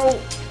time, bro.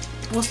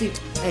 What's the...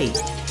 Hey.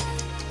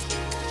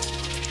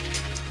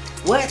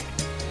 What?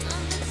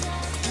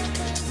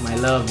 My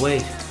love,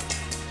 wait.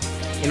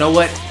 You know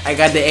what? I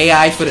got the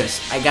AI for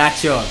this. I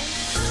got y'all.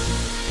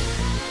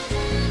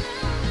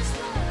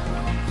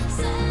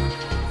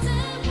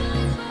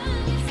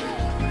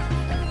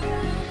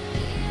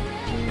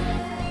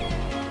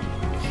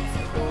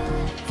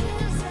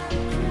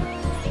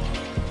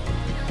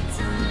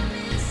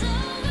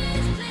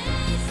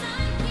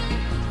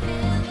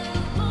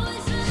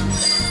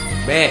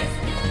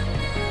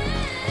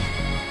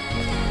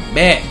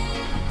 Bet.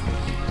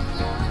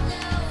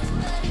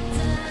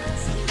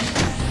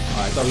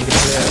 I thought we could do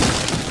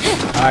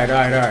that.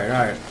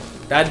 Alright.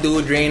 That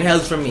dude drained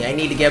health from me. I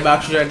need to get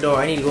back through that door.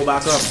 I need to go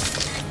back up.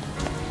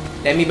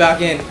 Let me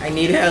back in. I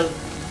need help.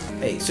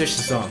 Hey, switch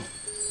the song.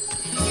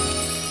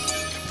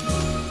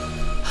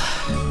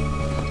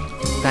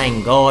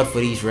 Thank God for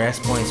these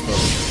rest points, bro.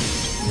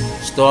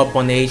 Store up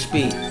on the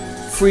HP.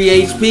 Free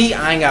HP,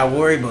 I ain't gotta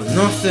worry about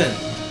nothing.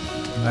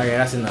 Okay,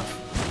 that's enough.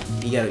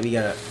 We gotta, you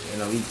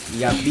know,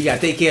 we gotta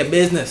take care of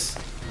business.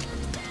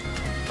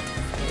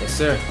 Yes,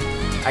 sir.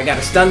 I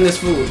gotta stun this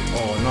food.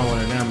 Oh, no one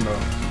of them, bro.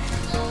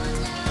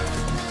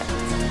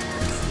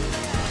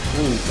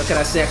 Ooh, look at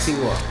that sexy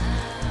walk.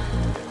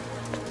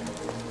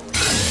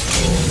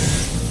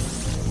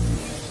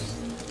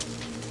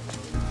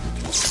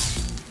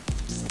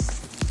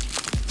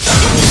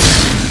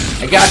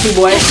 I got you,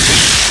 boy.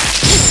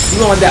 You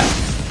going down.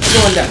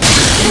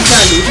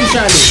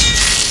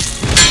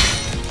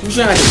 What you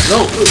trying to do? No,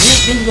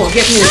 you gonna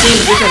get me in the same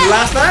position as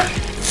last time?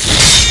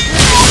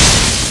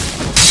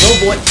 No,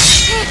 boy.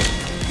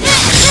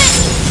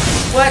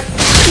 What?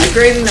 I'm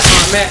crazy now,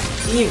 man.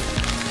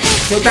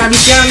 Sometimes you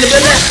scared in the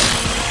business.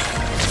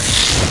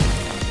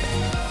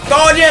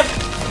 Dodge him.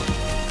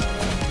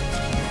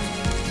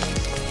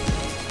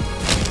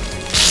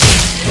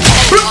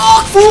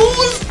 Block, fool!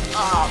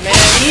 Oh man,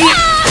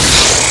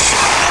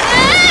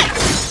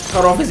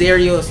 cut off his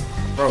aerials.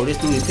 Bro, this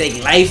dude is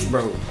taking life,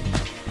 bro.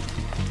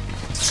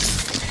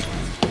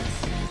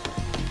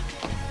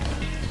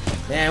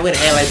 Man, where the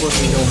hell I supposed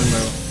to be going,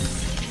 bro?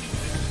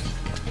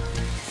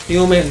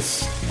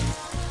 Humans.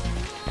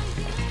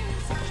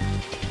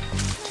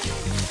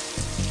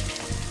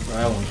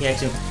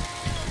 catch him.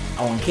 I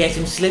wanna catch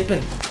him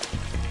slipping.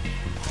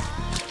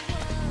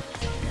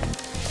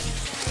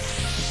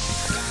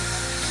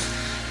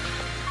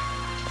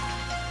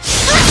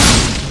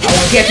 I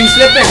wanna catch him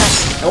slipping.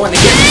 I wanna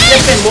catch him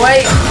slipping,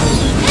 boy.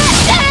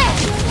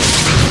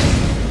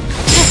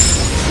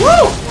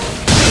 Woo!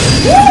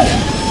 Woo!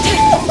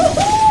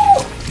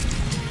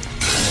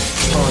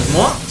 Oh, there's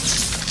more?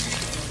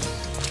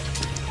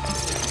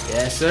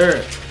 Yes,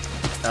 sir.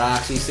 That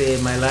actually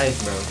saved my life,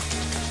 bro.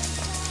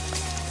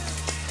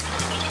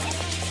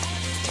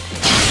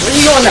 Where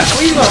you going now?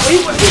 Where you going? Where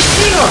you going,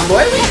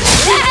 boy? Where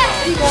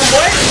you going,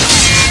 boy?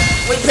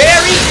 Wait,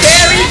 Perry!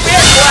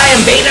 Boy, I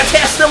am beta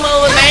testing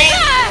mode, man!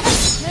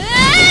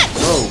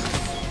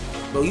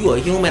 Bro, you a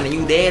human and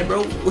you dead,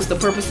 bro? What's the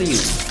purpose of you?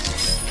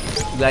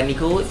 You got any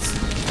codes?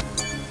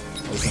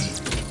 Okay.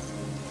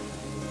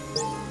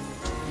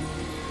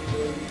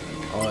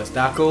 Oh, it's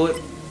that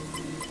code?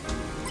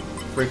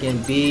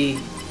 Freaking B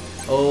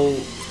O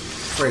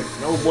frick.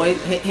 No boy,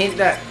 hint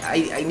that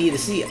I need to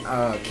see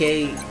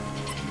K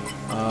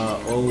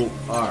O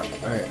R.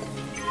 Alright.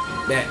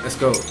 Bet, let's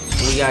go.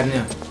 What we got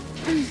now?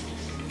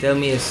 Tell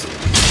me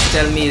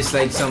it's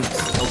like some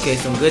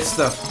good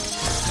stuff.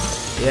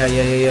 Yeah.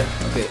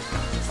 Okay.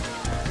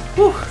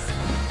 Whew.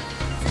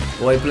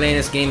 Boy, playing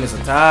this game is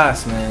a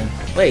task, man.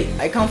 Wait,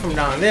 I come from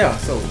down there,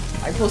 so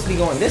I'm supposed to be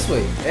going this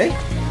way, eh?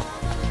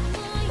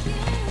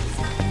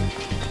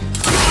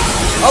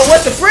 Oh,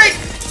 what the frick?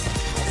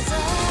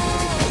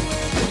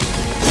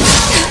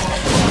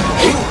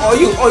 Are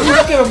you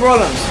looking for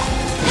problems?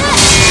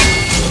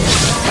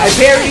 I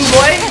parry you,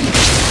 boy.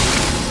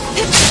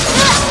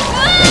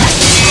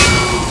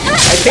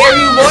 I parry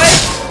you, boy.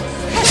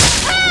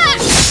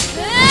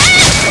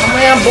 Oh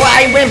man, boy,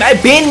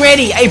 I've been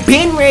ready.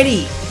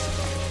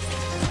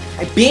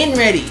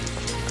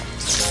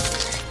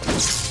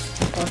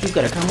 Oh, you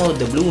gotta come out of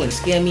the blue and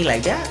scare me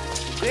like that?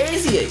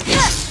 Crazy.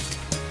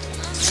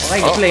 I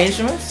like to play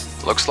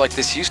instruments. Looks like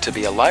this used to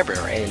be a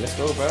library. Hey, let's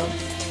go, bro.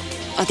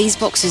 Are these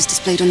boxes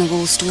displayed on the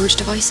wall storage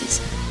devices?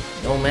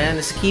 No, man,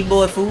 it's a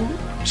keyboard food.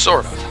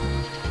 Sort of.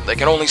 They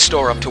can only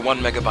store up to 1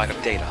 megabyte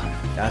of data.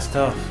 That's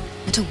tough.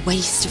 What a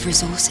waste of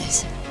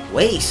resources.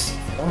 Waste?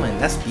 Oh man,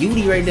 that's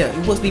beauty right there.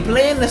 You supposed to be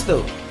playing this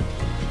though.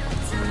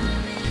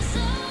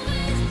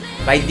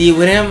 If I deal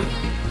with him,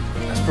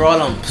 that's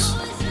problems.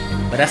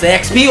 But that's the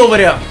XP over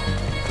there.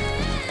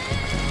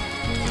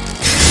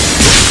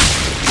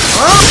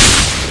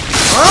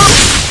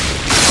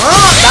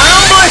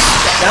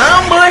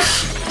 Down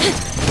bush!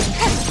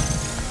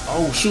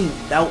 Oh shoot,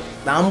 that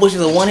ambush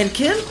is a one-hit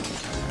kill?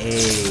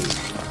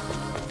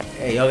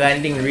 Hey, y'all got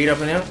anything to read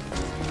up in here?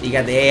 You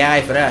got the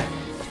AI for that.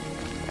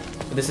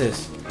 What this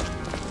is?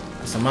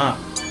 It's a map.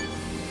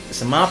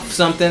 It's a map of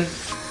something.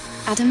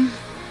 Adam,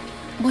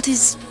 what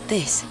is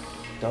this?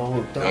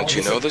 Don't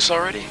you know this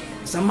already?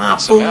 It's a map,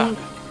 It's a map.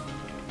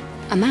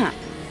 A map?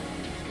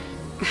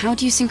 How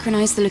do you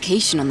synchronize the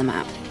location on the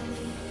map?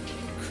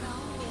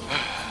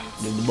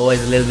 The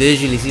boys a little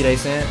visually, see what I'm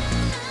saying?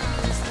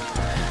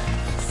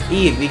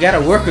 Eve, you gotta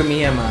work with me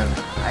here, man.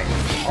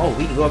 Oh,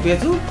 we can go up here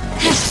too?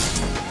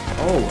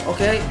 Oh,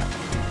 okay.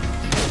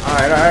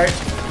 Alright.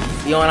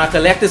 We on our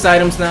collector's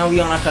items now. We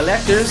on our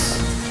collectors.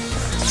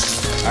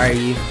 Alright,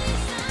 Eve.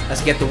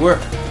 Let's get to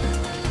work.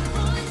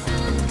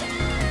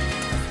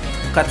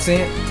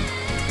 Cutscene.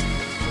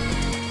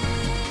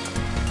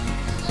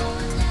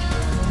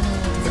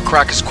 The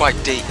crack is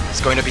quite deep. It's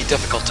going to be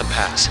difficult to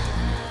pass.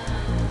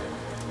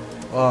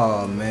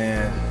 Oh,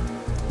 man.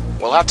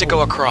 We'll have to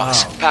go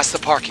across, wow. past the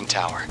parking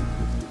tower.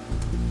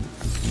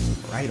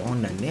 Right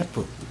on the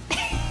nipple.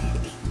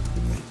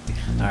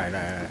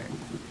 Alright.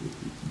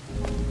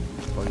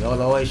 Well,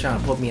 y'all always trying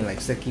to put me in like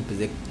sticky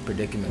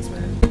predicaments,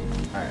 man.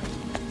 Alright.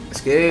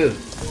 Let's go.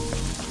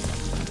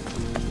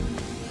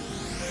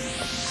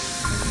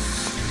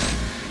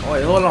 Oh,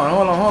 wait, hold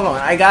on.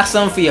 I got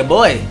something for you,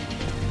 boy.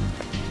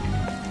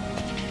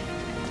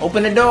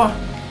 Open the door.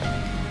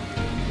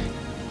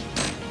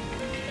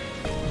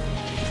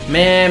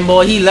 Man,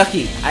 boy, he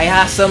lucky. I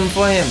had something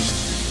for him.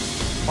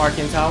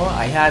 Parking tower,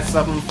 I had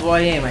something for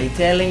him. I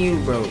telling you,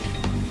 bro.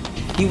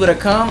 He would have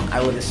come, I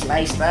would have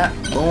sliced that.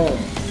 Boom.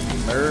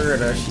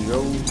 Murder, she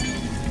wrote.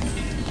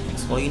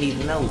 That's all you need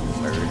to know.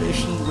 Murder,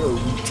 she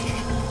wrote.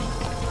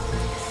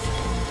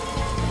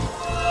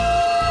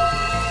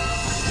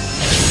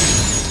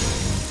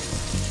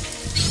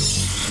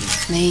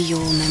 May your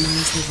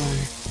memories live on.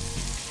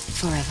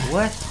 Forever.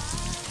 What?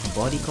 A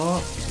body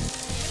call?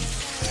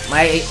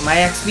 My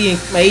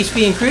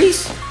HP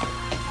increase?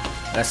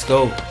 Let's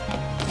go.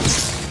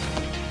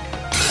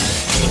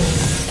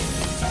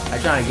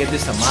 I'm trying to get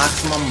this to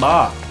maximum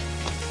bar.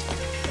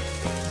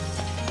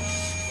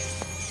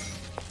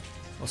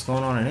 What's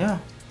going on in here?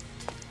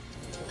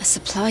 A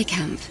supply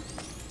camp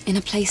in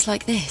a place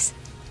like this.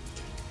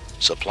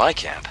 Supply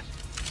camp?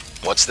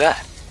 What's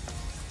that?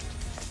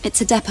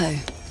 It's a depot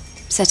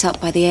set up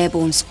by the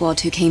airborne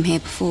squad who came here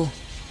before.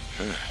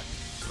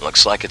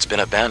 Looks like it's been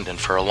abandoned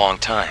for a long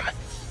time.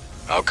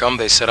 How come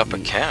they set up a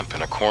camp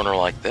in a corner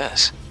like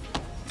this?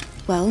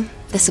 Well,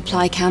 the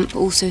supply camp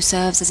also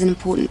serves as an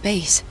important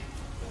base.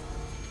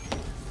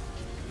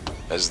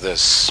 Is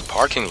this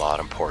parking lot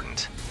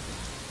important?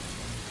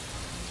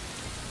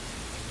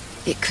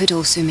 It could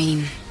also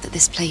mean that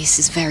this place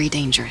is very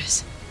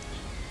dangerous.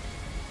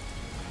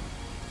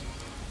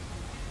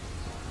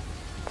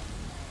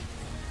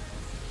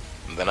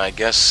 Then I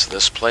guess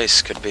this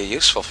place could be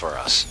useful for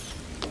us.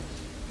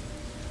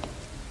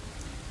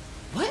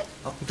 What?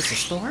 Oh, this is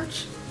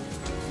storage?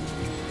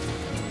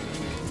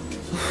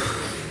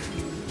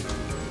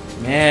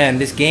 Man,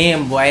 this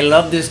game, boy, I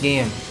love this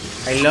game.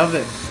 I love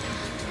it.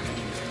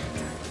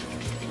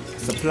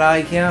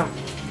 Supply camp.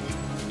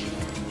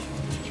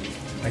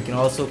 I can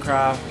also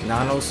craft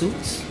nano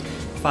suits.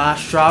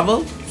 Fast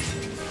travel.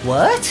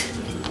 What?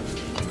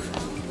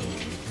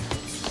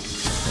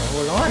 Oh,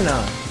 hold on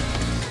now.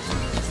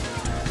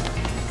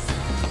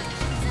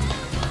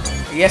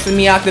 I guess let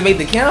me activate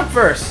the camp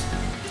first.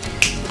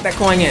 Put that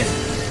coin in.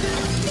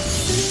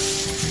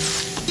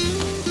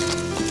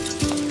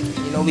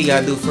 You know what we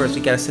gotta do first? We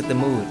gotta set the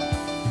mood.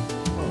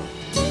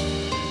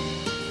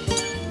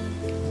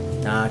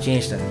 Nah,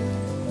 change that.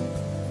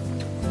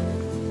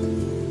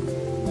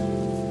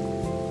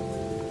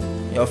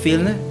 Y'all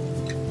feeling it?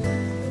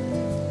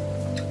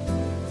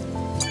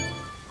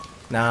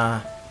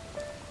 Nah.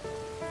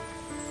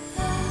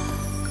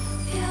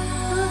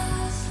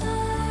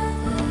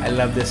 I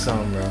love this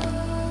song, bro.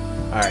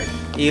 Alright,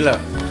 heal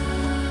up.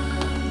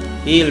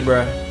 Heal,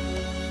 bro.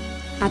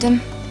 Adam?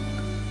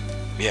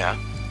 Yeah?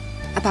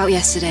 About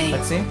yesterday.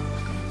 Let's see.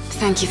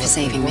 Thank you for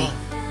saving me.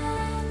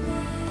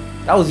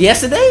 That was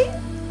yesterday?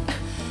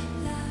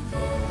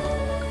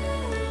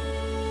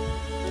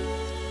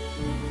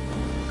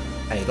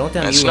 Hey, don't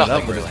tell me It's you in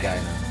love nothing, with this really. guy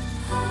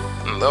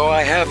now. Though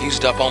I have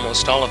used up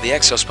almost all of the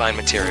exospine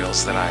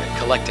materials that I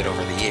collected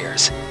over the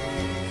years.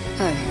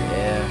 Oh.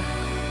 Yeah.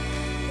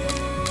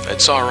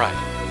 It's alright.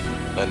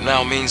 That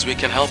now means we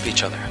can help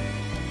each other.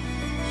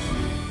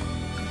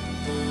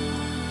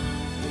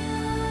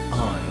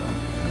 Oh no.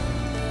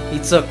 He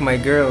took my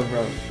girl,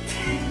 bro.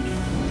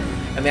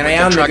 I mean, I We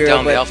am can the track girl,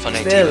 down the but Alpha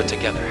still. Nativa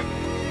together.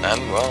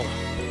 And, well,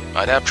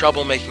 I'd have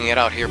trouble making it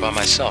out here by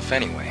myself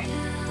anyway.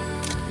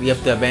 We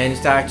have to avenge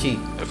Tachi.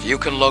 If you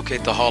can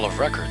locate the Hall of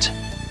Records,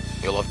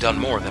 you'll have done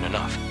more than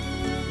enough.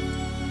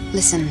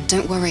 Listen,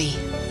 don't worry.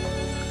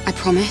 I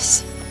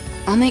promise.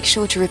 I'll make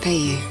sure to repay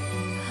you.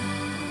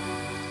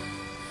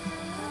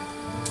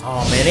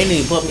 Oh man, they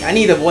need to put me. I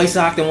need a voice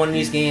actor in one of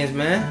these games,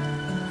 man.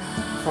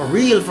 For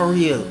real, for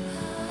real.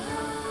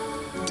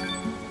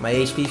 My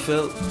HP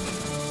filled.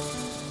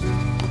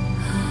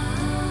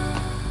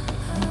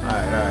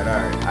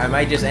 Alright. I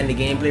might just end the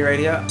gameplay right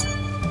here.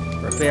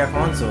 Repair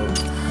console.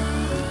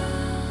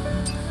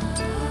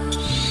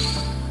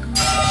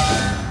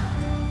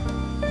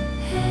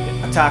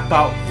 Attack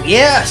power.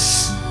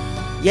 Yes!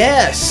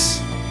 Yes!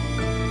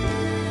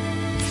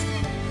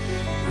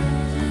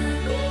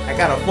 I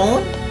got a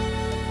phone?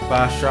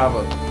 Fast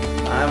travel.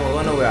 I'm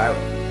going nowhere.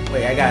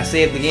 Wait, I gotta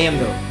save the game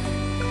though.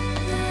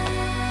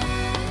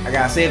 I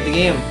gotta save the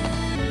game.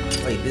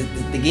 Wait,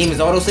 the game is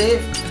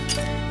autosave?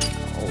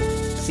 Oh,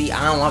 see,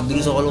 I don't have to do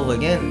this all over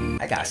again.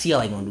 I gotta see how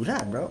I gonna do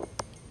that, bro.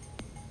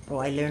 Bro,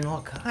 I learned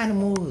all kind of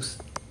moves.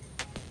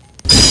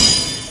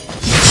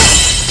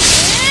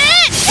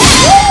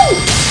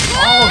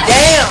 Oh,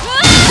 damn!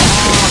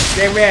 Oh,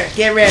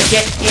 get red.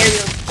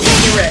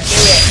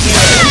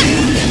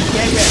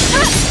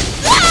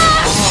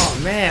 Oh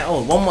man,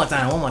 oh, one more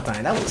time.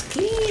 That was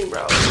clean,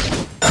 bro.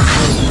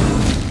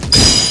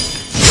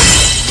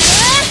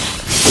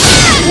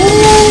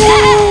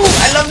 Ooh,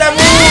 I love that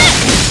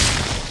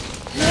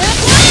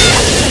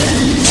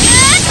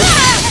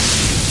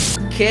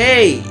move.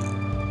 Okay,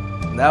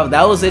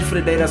 that was it for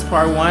the day. That's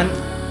part 1.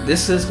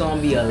 This is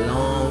gonna be a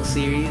long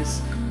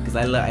series because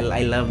I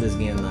love this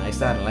game now. I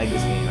started to like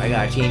this game. I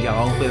gotta change our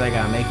outfit. I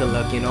gotta make it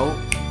look, you know,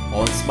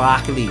 all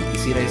sparkly. You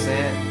see what I'm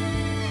saying?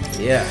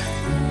 Yeah.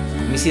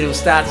 Let me see those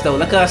stats though.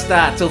 Look at our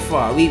stats so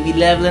far. We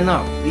leveling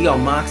up. We got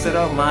max it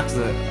up, max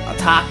the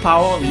attack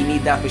power. We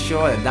need that for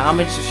sure. The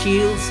damage, the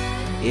shields.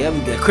 Yeah, we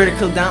got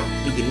critical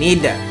damage. We can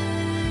need that.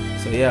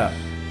 So yeah.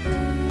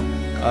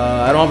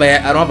 I don't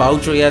have an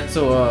outro yet.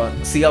 So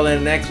see y'all in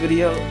the next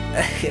video.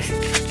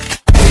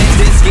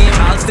 This game,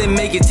 I'll stay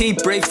make it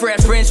teeth break.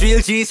 Fresh French, real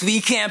G's, we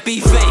can't be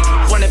fake.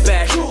 Run it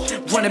back.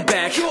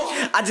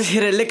 I just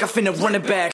hit a lick, I finna run it back.